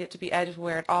don't need it to be edge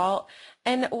aware at all.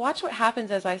 And watch what happens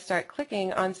as I start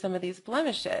clicking on some of these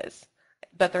blemishes.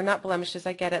 But they're not blemishes,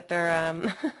 I get it. They're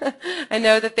I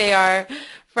know that they are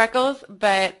freckles,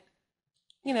 but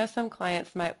you know, some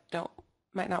clients might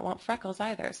not want freckles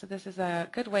either. So this is a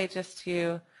good way just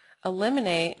to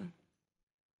eliminate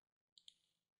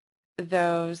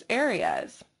those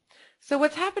areas. So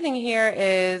what's happening here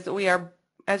is we are,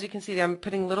 as you can see, I'm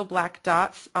putting little black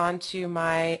dots onto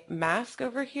my mask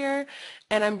over here,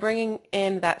 and I'm bringing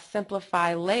in that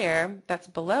Simplify layer that's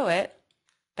below it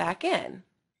back in.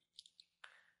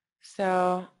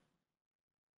 So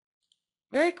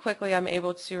very quickly I'm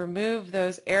able to remove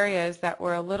those areas that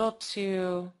were a little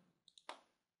too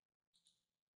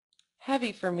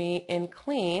heavy for me in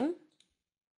clean,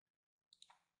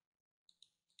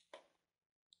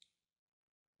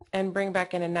 and bring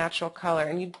back in a natural color.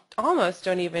 And you almost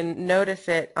don't even notice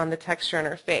it on the texture on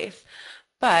her face.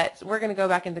 But we're going to go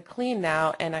back into clean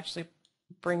now and actually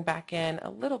bring back in a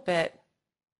little bit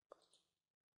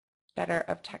better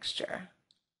of texture.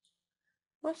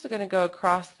 I'm also going to go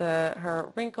across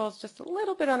her wrinkles just a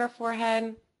little bit on her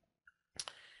forehead.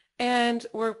 And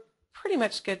we're pretty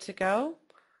much good to go.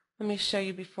 Let me show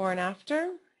you before and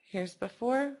after. Here's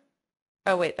before.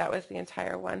 Oh wait, that was the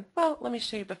entire one. Well, let me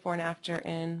show you before and after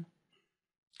in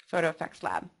Photo Effects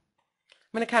Lab. I'm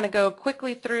going to kind of go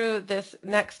quickly through this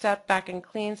next step back in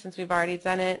clean since we've already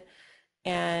done it.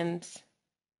 And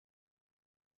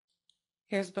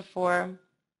here's before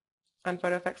on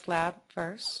Photo Effects Lab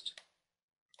first.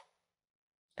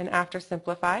 And after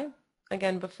Simplify.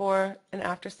 Again, before and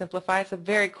after Simplify. It's a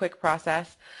very quick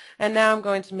process. And now I'm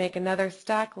going to make another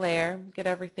stack layer, get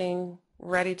everything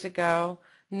ready to go,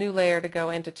 new layer to go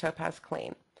into Topaz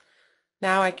Clean.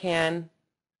 Now I can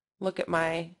look at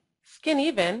my skin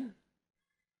even,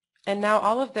 and now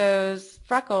all of those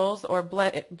freckles or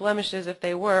blemishes, if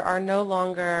they were, are no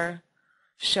longer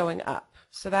showing up.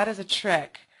 So that is a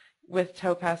trick with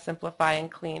Topaz Simplify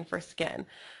and Clean for skin.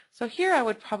 So here I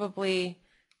would probably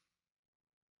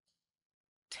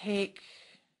take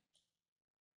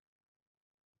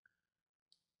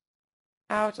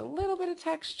out a little bit of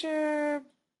texture,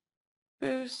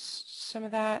 boost some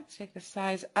of that, take the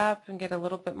size up and get a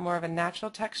little bit more of a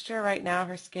natural texture. Right now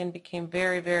her skin became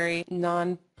very, very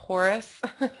non-porous.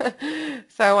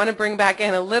 So I want to bring back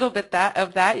in a little bit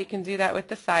of that. You can do that with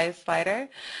the size slider.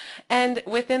 And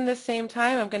within the same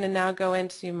time, I'm going to now go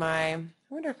into my, I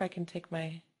wonder if I can take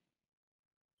my,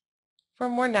 for a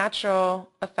more natural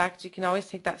effect, you can always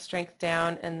take that strength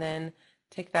down and then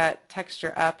take that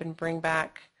texture up and bring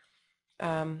back,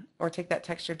 or take that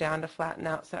texture down to flatten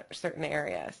out certain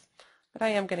areas. But I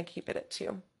am going to keep it at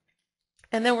 2.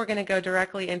 And then we're going to go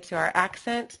directly into our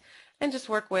accent and just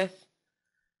work with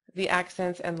the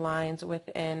accents and lines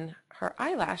within her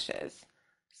eyelashes.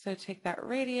 So take that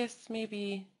radius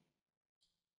maybe.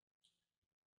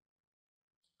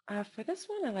 For this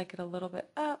one, I like it a little bit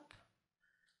up.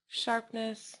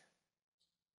 Sharpness.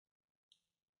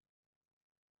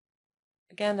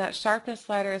 Again, that sharpness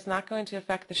slider is not going to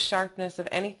affect the sharpness of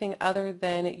anything other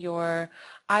than your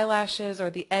eyelashes or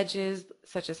the edges,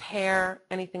 such as hair,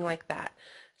 anything like that.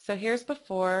 So here's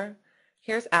before,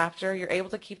 here's after. You're able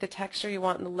to keep the texture you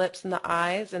want in the lips and the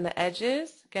eyes and the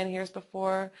edges. Again, here's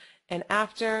before and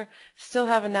after. Still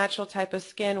have a natural type of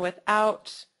skin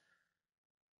without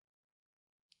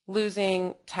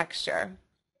losing texture.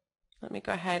 Let me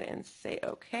go ahead and say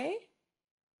OK.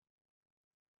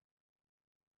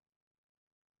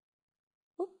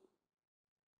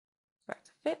 Back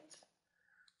to fit.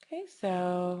 Okay,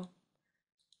 so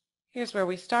here's where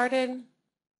we started.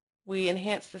 We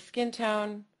enhanced the skin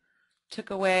tone,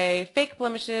 took away fake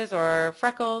blemishes or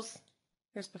freckles.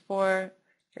 Here's before,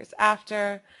 here's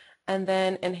after, and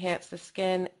then enhanced the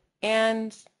skin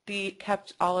and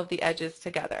kept all of the edges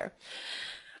together.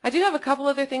 I do have a couple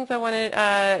other things I want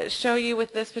to show you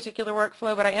with this particular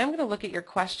workflow, but I am going to look at your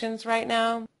questions right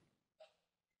now.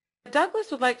 Douglas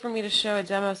would like for me to show a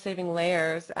demo saving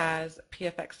layers as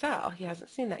PFXL. He hasn't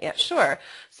seen that yet. Sure.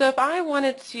 So if I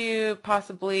wanted to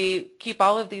possibly keep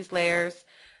all of these layers,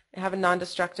 have a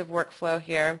non-destructive workflow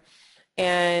here,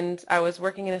 and I was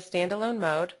working in a standalone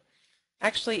mode,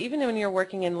 actually even when you're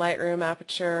working in Lightroom,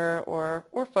 Aperture, or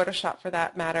Photoshop for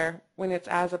that matter, when it's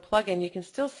as a plugin, you can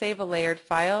still save a layered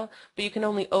file, but you can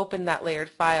only open that layered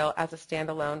file as a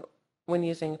standalone when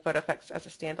using Photo Effects as a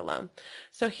standalone.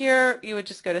 So here you would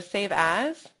just go to Save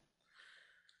As,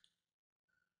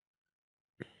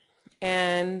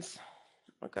 and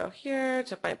I'll go here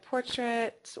to my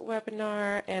portrait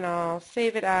webinar, and I'll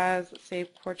save it as, let's say,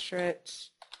 portrait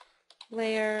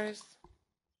layers.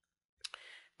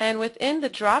 And within the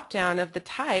drop-down of the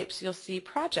types, you'll see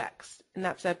projects, and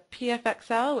that's a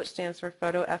PFXL, which stands for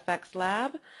Photo FX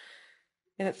Lab,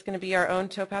 and it's going to be our own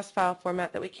Topaz file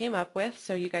format that we came up with,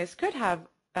 so you guys could have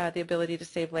the ability to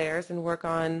save layers and work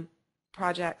on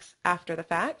projects after the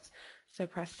fact. So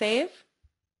press Save.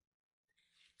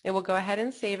 It will go ahead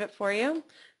and save it for you.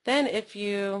 Then if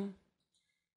you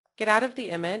get out of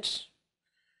the image,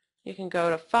 you can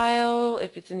go to File.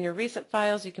 If it's in your recent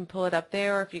files, you can pull it up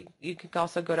there. Or if you can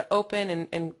also go to Open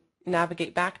and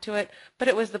navigate back to it. But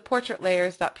it was the portrait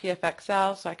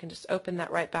layers.pfxl, so I can just open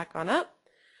that right back on up.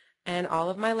 And all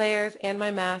of my layers and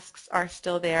my masks are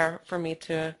still there for me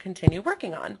to continue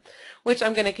working on, which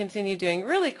I'm going to continue doing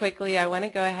really quickly. I want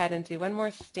to go ahead and do one more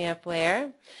stamp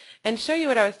layer and show you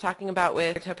what I was talking about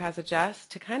with Topaz Adjust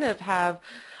to kind of have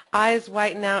eyes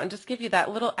whiten out and just give you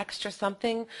that little extra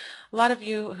something. A lot of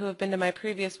you who have been to my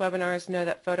previous webinars know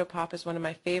that Photo Pop is one of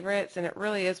my favorites, and it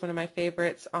really is one of my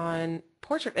favorites on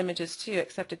portrait images too,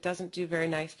 except it doesn't do very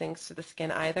nice things to the skin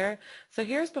either. So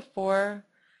here's before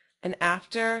and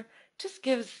after. Just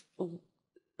gives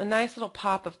a nice little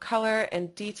pop of color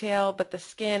and detail, but the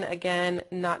skin, again,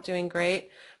 not doing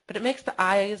great. But it makes the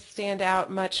eyes stand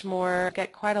out much more,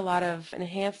 get quite a lot of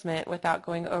enhancement without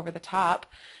going over the top.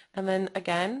 And then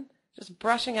again, just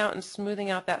brushing out and smoothing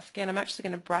out that skin. I'm actually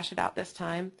going to brush it out this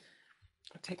time.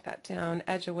 I'll take that down,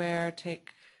 edge aware,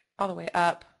 take all the way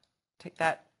up, take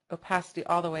that opacity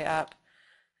all the way up,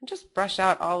 and just brush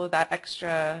out all of that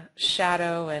extra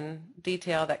shadow and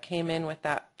detail that came in with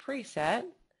that preset.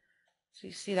 So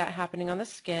you see that happening on the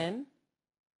skin.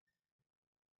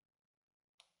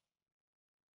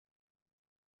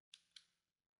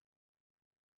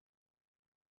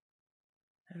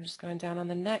 I'm just going down on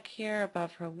the neck here,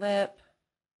 above her lip,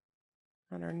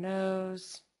 on her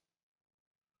nose,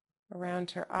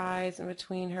 around her eyes, in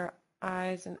between her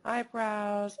eyes and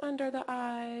eyebrows, under the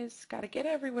eyes. Got to get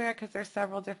everywhere because there's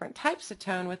several different types of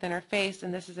tone within her face,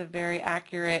 and this is a very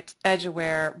accurate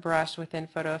edge-aware brush within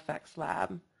Photo Effects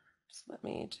Lab. So let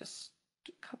me just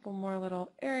do a couple more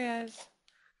little areas.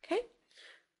 Okay,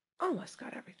 almost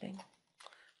got everything.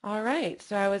 All right,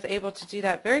 so I was able to do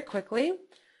that very quickly.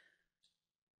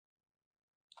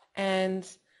 And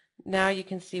Now you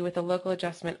can see with the local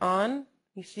adjustment on,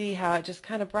 you see how it just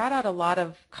kind of brought out a lot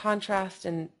of contrast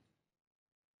and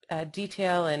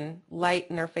detail and light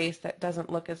in her face that doesn't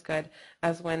look as good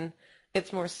as when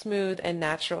it's more smooth and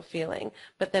natural feeling.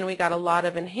 But then we got a lot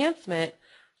of enhancement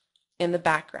in the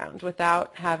background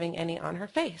without having any on her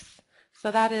face. So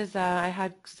that is, I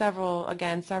had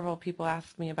several people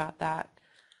ask me about that.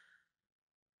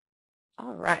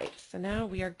 All right, so now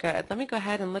we are good. Let me go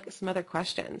ahead and look at some other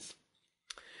questions.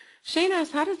 Shane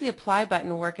asks, how does the apply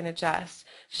button work and adjust?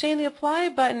 Shane, the apply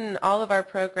button in all of our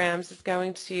programs is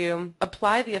going to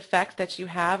apply the effect that you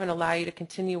have and allow you to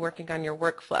continue working on your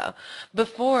workflow.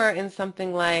 Before, in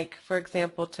something like, for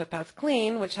example, Topaz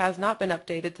Clean, which has not been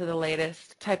updated to the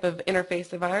latest type of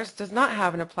interface of ours, does not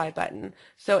have an apply button.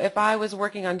 So if I was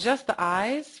working on just the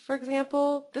eyes, for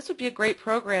example, this would be a great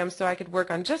program so I could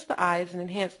work on just the eyes and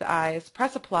enhance the eyes,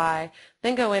 press apply,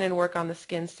 then go in and work on the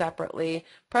skin separately,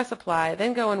 press apply,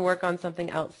 then go and work on something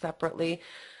else separately.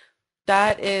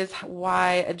 That is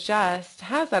why Adjust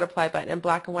has that apply button, and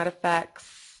Black and White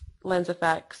Effects, Lens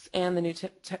Effects, and the new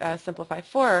Simplify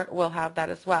 4 will have that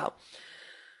as well.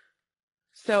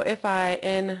 So if I,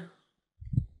 in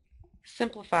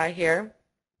Simplify here,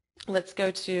 let's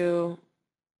go to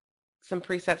some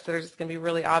presets that are just going to be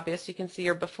really obvious. You can see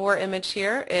your before image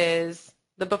here is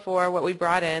the before, what we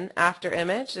brought in. After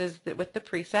image is with the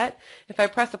preset. If I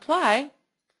press apply,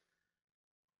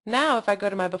 now if I go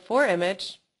to my before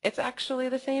image, it's actually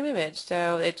the same image.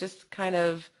 So it just kind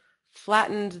of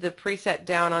flattened the preset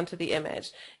down onto the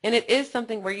image. And it is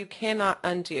something where you cannot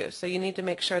undo. So you need to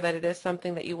make sure that it is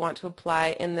something that you want to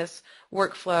apply in this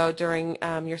workflow during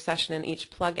your session in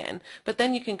each plugin. But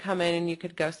then you can come in and you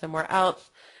could go somewhere else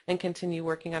and continue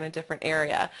working on a different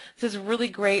area. This is really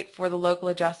great for the local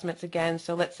adjustments again.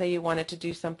 So let's say you wanted to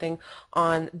do something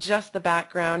on just the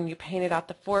background, you painted out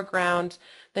the foreground,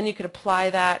 then you could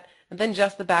apply that, and then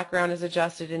just the background is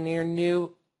adjusted in your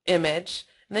new image.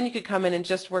 And then you could come in and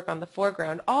just work on the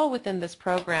foreground all within this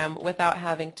program without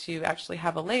having to actually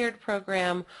have a layered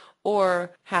program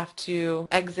or have to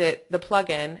exit the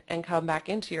plugin and come back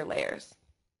into your layers.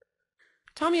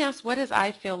 Tommy asks, what is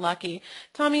I Feel Lucky?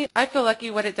 Tommy, I Feel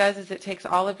Lucky, what it does is it takes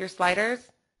all of your sliders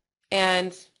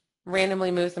and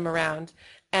randomly moves them around.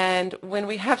 And when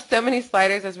we have so many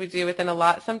sliders as we do within a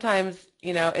lot, sometimes,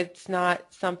 you know, it's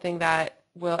not something that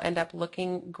will end up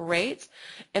looking great,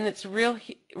 and it's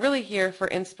really here for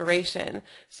inspiration.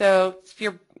 So if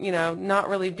you're, you know, not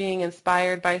really being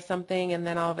inspired by something, and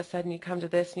then all of a sudden you come to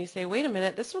this and you say, wait a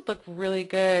minute, this would look really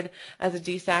good as a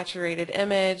desaturated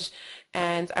image,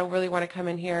 and I really want to come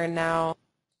in here and now,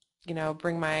 you know,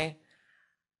 bring my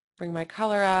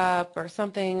color up or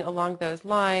something along those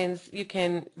lines. You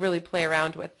can really play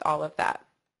around with all of that.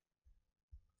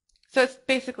 So it's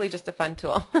basically just a fun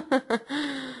tool.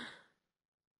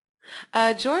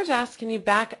 George asks, can you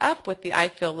back up with the I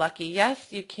Feel Lucky? Yes,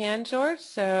 you can, George.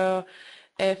 So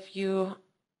if you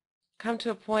come to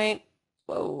a point,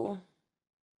 whoa.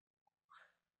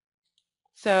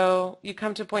 So you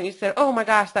come to a point, you said, oh my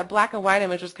gosh, that black and white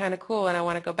image was kind of cool and I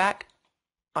want to go back.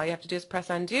 All you have to do is press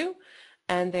undo,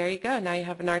 and there you go. Now you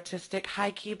have an artistic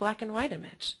high-key black and white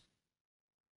image.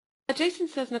 Jason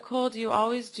says, Nicole, do you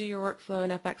always do your workflow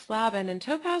in FX Lab and in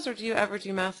Topaz, or do you ever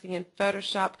do masking in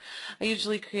Photoshop? I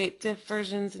usually create diff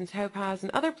versions in Topaz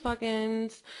and other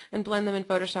plugins and blend them in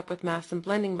Photoshop with masks and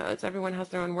blending modes. Everyone has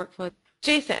their own workflow.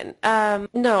 Jason,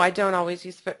 no, I don't always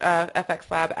use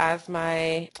FX Lab as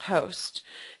my host.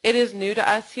 It is new to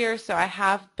us here, so I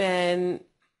have been,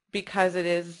 because it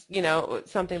is, you know,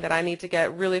 something that I need to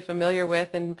get really familiar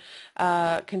with and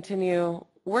continue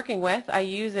working with. I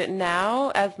use it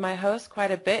now as my host quite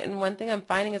a bit, and one thing I'm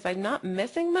finding is I'm not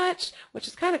missing much, which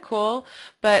is kind of cool.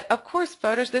 But of course,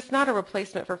 this is not a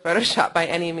replacement for Photoshop by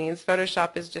any means.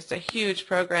 Photoshop is just a huge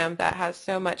program that has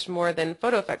so much more than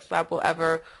Photo Effects Lab will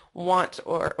ever want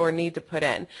or need to put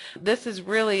in. This is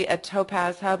really a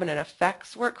Topaz hub and an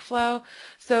effects workflow.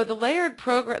 So the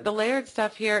layered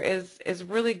stuff here is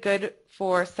really good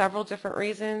for several different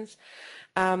reasons.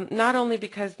 Not only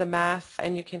because the masks,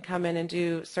 and you can come in and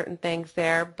do certain things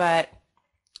there, but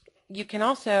you can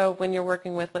also, when you're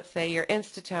working with, let's say, your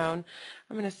Instatone,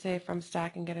 I'm going to say from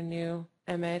stack and get a new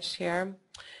image here,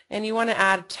 and you want to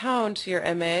add a tone to your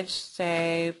image,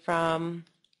 say from,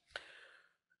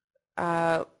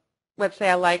 let's say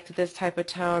I liked this type of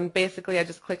tone. Basically, I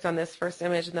just clicked on this first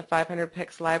image in the 500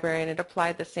 pix library, and it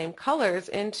applied the same colors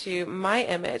into my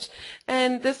image.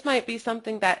 And this might be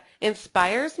something that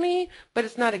inspires me, but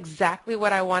it's not exactly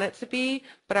what I want it to be,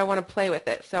 but I want to play with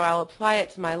it. So I'll apply it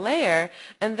to my layer,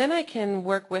 and then I can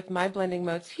work with my blending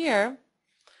modes here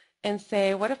and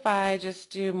say, what if I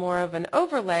just do more of an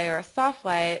overlay or a soft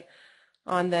light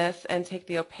on this and take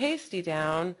the opacity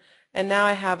down, and now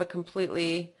I have a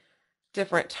completely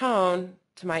different tone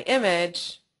to my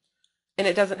image, and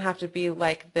it doesn't have to be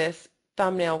like this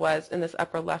thumbnail was in this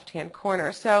upper left-hand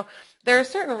corner. So there are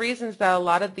certain reasons that a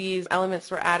lot of these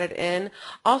elements were added in.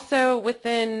 Also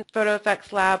within Photo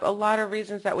Effects Lab, a lot of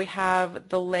reasons that we have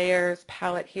the layers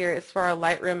palette here is for our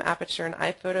Lightroom, Aperture, and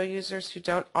iPhoto users who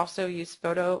don't also use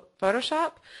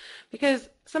Photoshop, because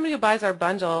somebody who buys our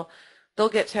bundle, they'll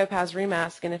get Topaz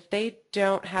Remask, and if they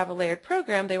don't have a layered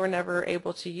program, they were never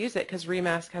able to use it because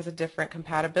Remask has a different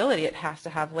compatibility. It has to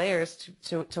have layers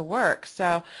to work.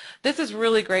 So this is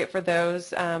really great for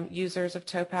those users of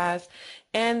Topaz.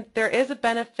 And there is a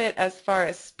benefit as far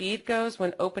as speed goes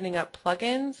when opening up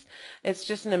plugins. It's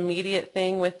just an immediate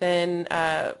thing within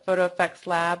Photo Effects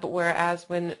Lab, whereas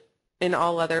when in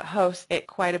all other hosts, it's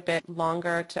quite a bit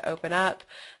longer to open up.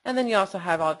 And then you also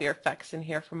have all of your effects in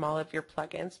here from all of your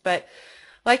plugins. But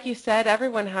like you said,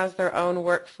 everyone has their own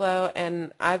workflow,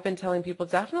 and I've been telling people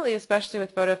definitely, especially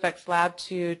with Photo Effects Lab,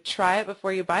 to try it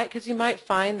before you buy it, because you might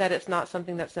find that it's not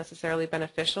something that's necessarily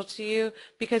beneficial to you,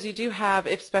 because you do have,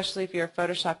 especially if you're a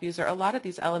Photoshop user, a lot of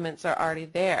these elements are already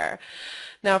there.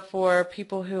 Now for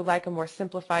people who like a more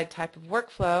simplified type of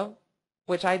workflow,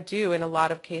 which I do in a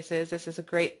lot of cases, this is a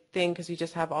great thing because you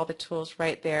just have all the tools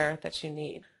right there that you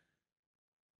need.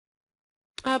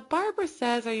 Barbara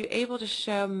says, are you able to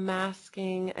show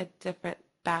masking a different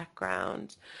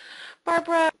background?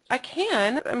 Barbara, I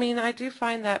can. I mean, I do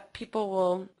find that people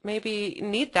will maybe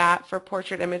need that for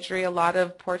portrait imagery. A lot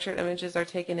of portrait images are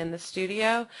taken in the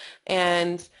studio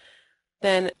and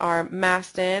then are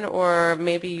masked in, or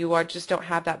maybe you are just don't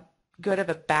have that good of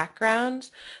a background.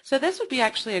 So this would be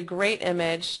actually a great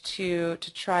image to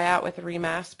try out with a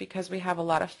remask, because we have a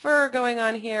lot of fur going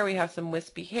on here, we have some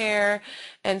wispy hair,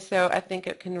 and so I think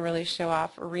it can really show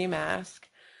off a remask.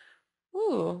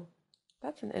 Ooh,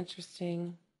 that's an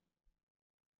interesting,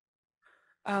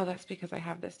 oh, that's because I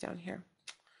have this down here.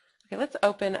 Okay, let's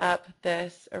open up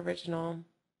this original.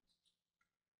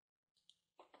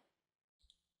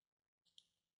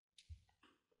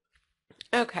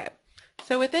 Okay,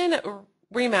 so within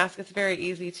Remask, it's very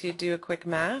easy to do a quick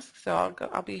mask, so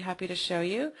I'll be happy to show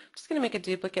you. I'm just going to make a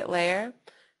duplicate layer,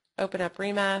 open up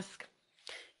Remask,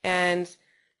 and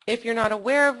if you're not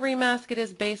aware of Remask, it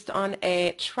is based on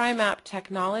a tri-map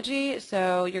technology,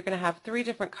 so you're going to have 3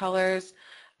 different colors.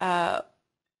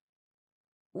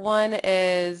 One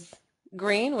is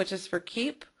green, which is for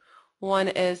keep, one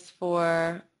is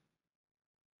for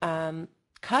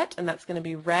cut, and that's going to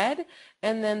be red,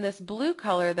 and then this blue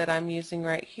color that I'm using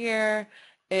right here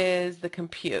is the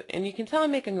compute. And you can tell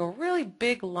I'm making a really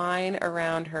big line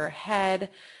around her head.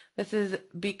 This is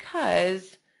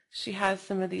because she has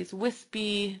some of these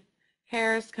wispy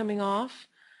hairs coming off,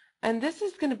 and this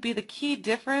is going to be the key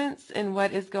difference in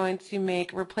what is going to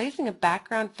make replacing a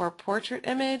background for a portrait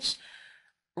image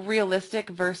realistic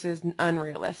versus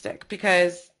unrealistic,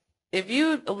 because if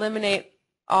you eliminate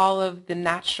all of the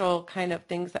natural kind of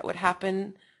things that would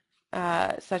happen,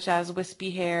 such as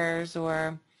wispy hairs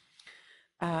or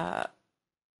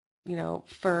you know,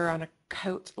 fur on a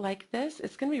coat like this,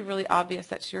 it's going to be really obvious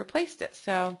that she replaced it.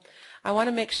 So I want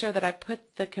to make sure that I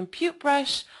put the compute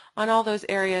brush on all those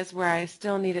areas where I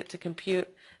still need it to compute,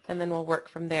 and then we'll work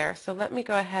from there. So let me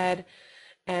go ahead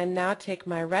and now take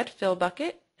my red fill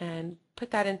bucket and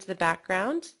put that into the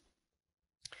background.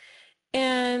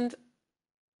 And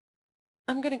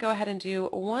I'm going to go ahead and do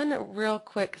one real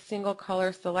quick single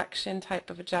color selection type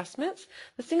of adjustments.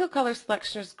 The single color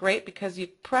selection is great because you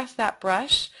press that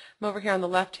brush. I'm over here on the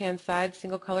left hand side,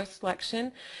 single color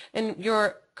selection, and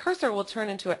your cursor will turn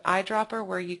into an eyedropper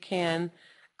where you can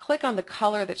click on the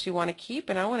color that you want to keep,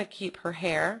 and I want to keep her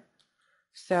hair.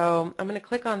 So I'm going to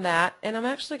click on that, and I'm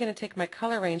actually going to take my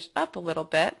color range up a little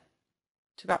bit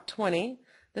to about 20.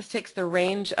 This takes the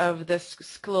range of this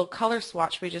little color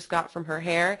swatch we just got from her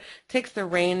hair, takes the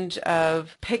range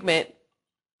of pigment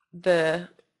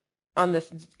on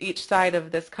this each side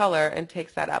of this color and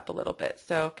takes that up a little bit,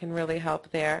 so it can really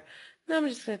help there. Now I'm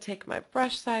just going to take my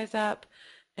brush size up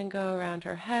and go around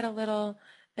her head a little,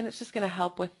 and it's just going to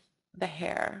help with the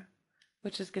hair,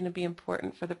 which is going to be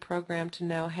important for the program to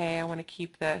know, hey, I want to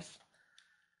keep this.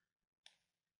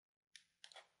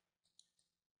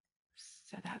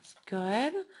 So that's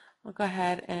good. I'll go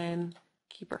ahead and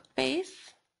keep her face.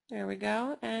 There we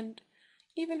go. And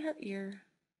even her ear.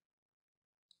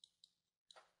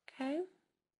 Okay.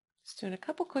 Just doing a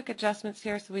couple quick adjustments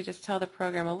here so we just tell the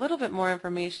program a little bit more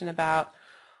information about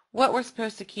what we're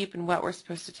supposed to keep and what we're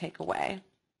supposed to take away.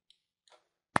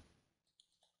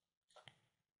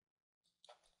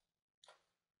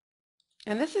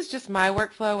 And this is just my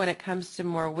workflow when it comes to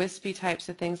more wispy types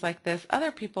of things like this.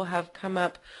 Other people have come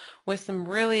up with some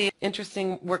really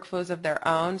interesting workflows of their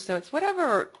own. So it's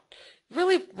whatever,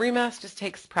 really remask just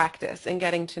takes practice and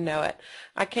getting to know it.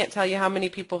 I can't tell you how many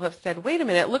people have said, wait a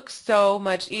minute, it looks so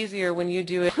much easier when you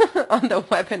do it on the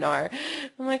webinar.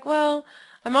 I'm like, well,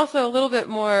 I'm also a little bit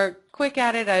more quick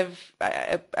at it.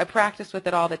 I practice with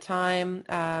it all the time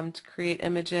to create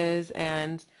images,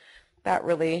 and that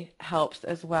really helps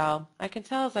as well. I can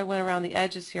tell as I went around the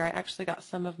edges here, I actually got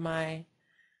some of my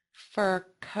fur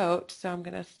coat, so I'm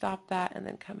going to stop that and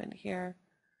then come in here.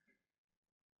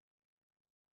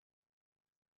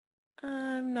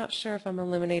 I'm not sure if I'm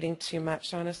eliminating too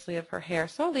much, honestly, of her hair,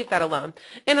 so I'll leave that alone.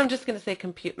 And I'm just going to say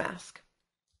compute mask.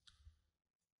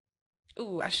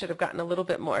 Ooh, I should have gotten a little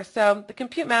bit more. So the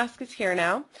compute mask is here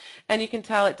now, and you can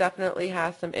tell it definitely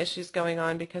has some issues going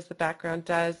on because the background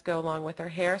does go along with her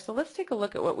hair. So let's take a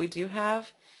look at what we do have,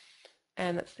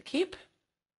 and that's the keep.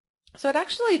 So it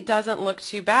actually doesn't look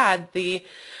too bad. The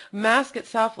mask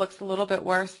itself looks a little bit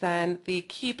worse than the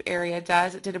keep area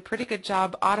does. It did a pretty good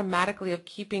job automatically of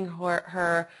keeping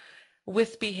her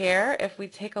wispy hair. If we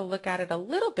take a look at it a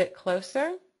little bit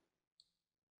closer,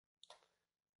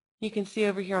 you can see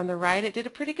over here on the right, it did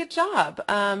a pretty good job,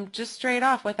 just straight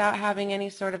off without having any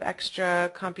sort of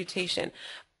extra computation.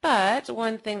 But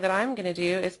one thing that I'm going to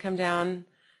do is come down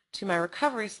to my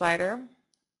recovery slider,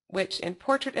 which in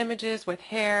portrait images with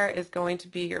hair is going to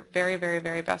be your very, very,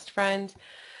 very best friend.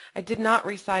 I did not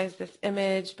resize this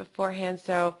image beforehand,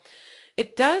 so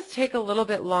it does take a little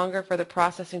bit longer for the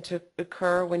processing to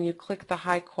occur when you click the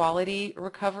high quality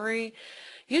recovery.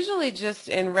 Usually just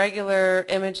in regular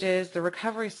images, the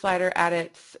recovery slider at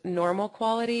its normal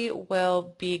quality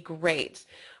will be great.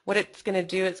 What it's going to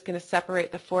do, it's going to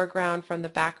separate the foreground from the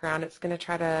background. It's going to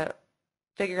try to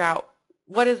figure out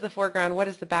what is the foreground, what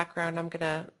is the background,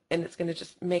 and it's going to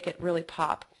just make it really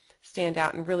pop, stand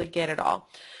out, and really get it all.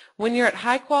 When you're at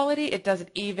high quality, it does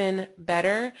it even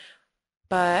better,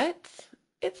 but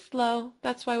it's slow.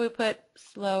 That's why we put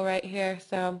slow right here.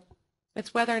 So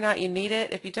it's whether or not you need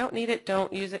it. If you don't need it,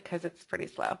 don't use it because it's pretty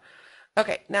slow.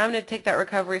 Okay, now I'm going to take that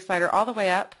recovery slider all the way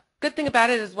up. Good thing about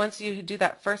it is once you do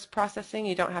that first processing,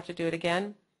 you don't have to do it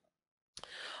again.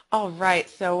 All right,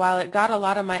 so while it got a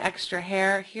lot of my extra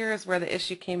hair, here's where the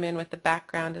issue came in with the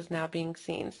background is now being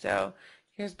seen. So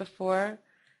here's before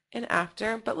and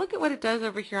after, but look at what it does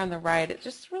over here on the right. It's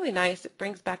just really nice. It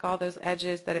brings back all those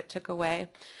edges that it took away.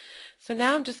 So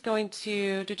now I'm just going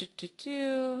to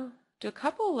do a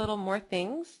couple little more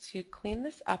things to clean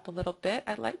this up a little bit.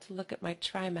 I'd like to look at my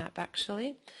tri-map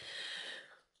actually.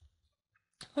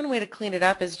 One way to clean it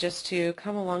up is just to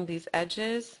come along these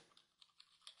edges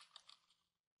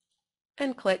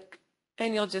and click,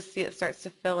 and you'll just see it starts to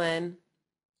fill in.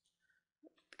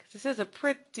 Because this is a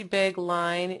pretty big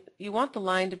line. You want the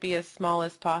line to be as small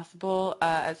as possible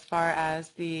as far as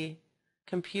the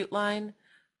compute line,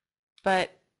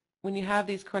 but when you have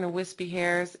these kind of wispy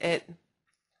hairs, it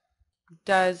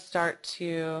does start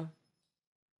to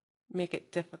make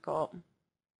it difficult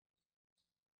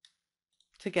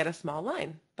to get a small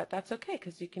line, but that's okay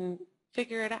because you can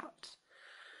figure it out.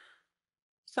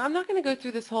 So I'm not going to go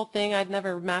through this whole thing. I'd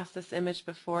never masked this image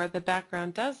before. The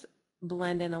background does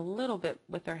blend in a little bit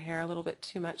with her hair, a little bit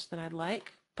too much than I'd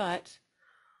like, but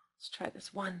let's try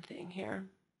this one thing here.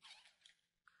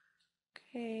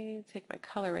 Okay, take my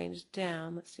color range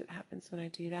down. Let's see what happens when I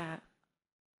do that.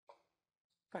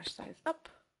 Brush size up.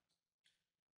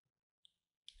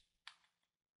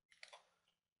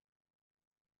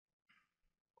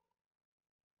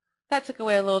 That took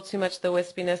away a little too much of the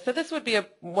wispiness. So this would be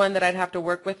one that I'd have to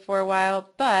work with for a while,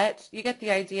 but you get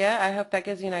the idea. I hope that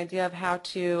gives you an idea of how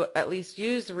to at least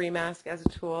use the remask as a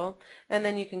tool, and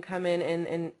then you can come in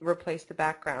and replace the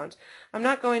background. I'm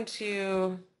not going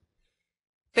to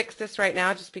fix this right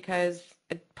now just because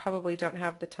I probably don't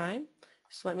have the time.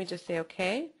 So let me just say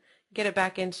okay. Get it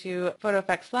back into Photo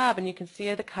Effects Lab, and you can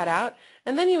see the cutout,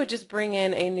 and then you would just bring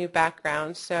in a new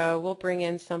background. So we'll bring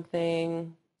in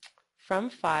something from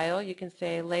File. You can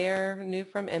say Layer, New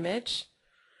from Image,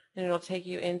 and it'll take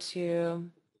you into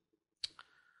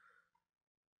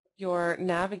your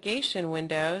navigation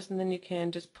windows, and then you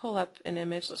can just pull up an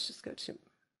image. Let's just go to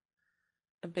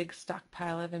a big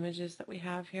stockpile of images that we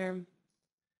have here.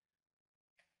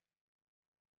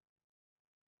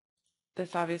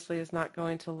 This obviously is not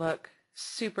going to look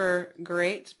super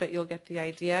great, but you'll get the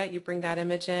idea. You bring that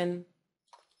image in.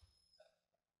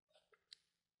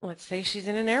 Let's say she's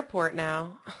in an airport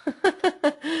now.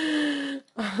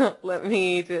 Let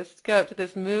me just go up to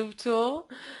this move tool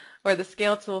or the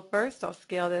scale tool first. I'll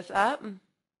scale this up.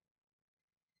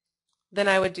 then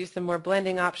I would do some more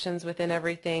blending options within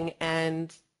everything,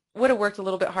 and would have worked a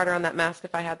little bit harder on that mask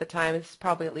if I had the time. It's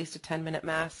probably at least a 10-minute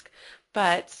mask,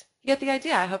 but you get the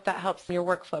idea. I hope that helps in your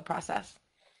workflow process.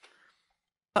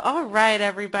 All right,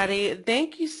 everybody.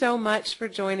 Thank you so much for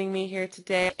joining me here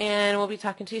today, and we'll be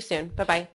talking to you soon. Bye-bye.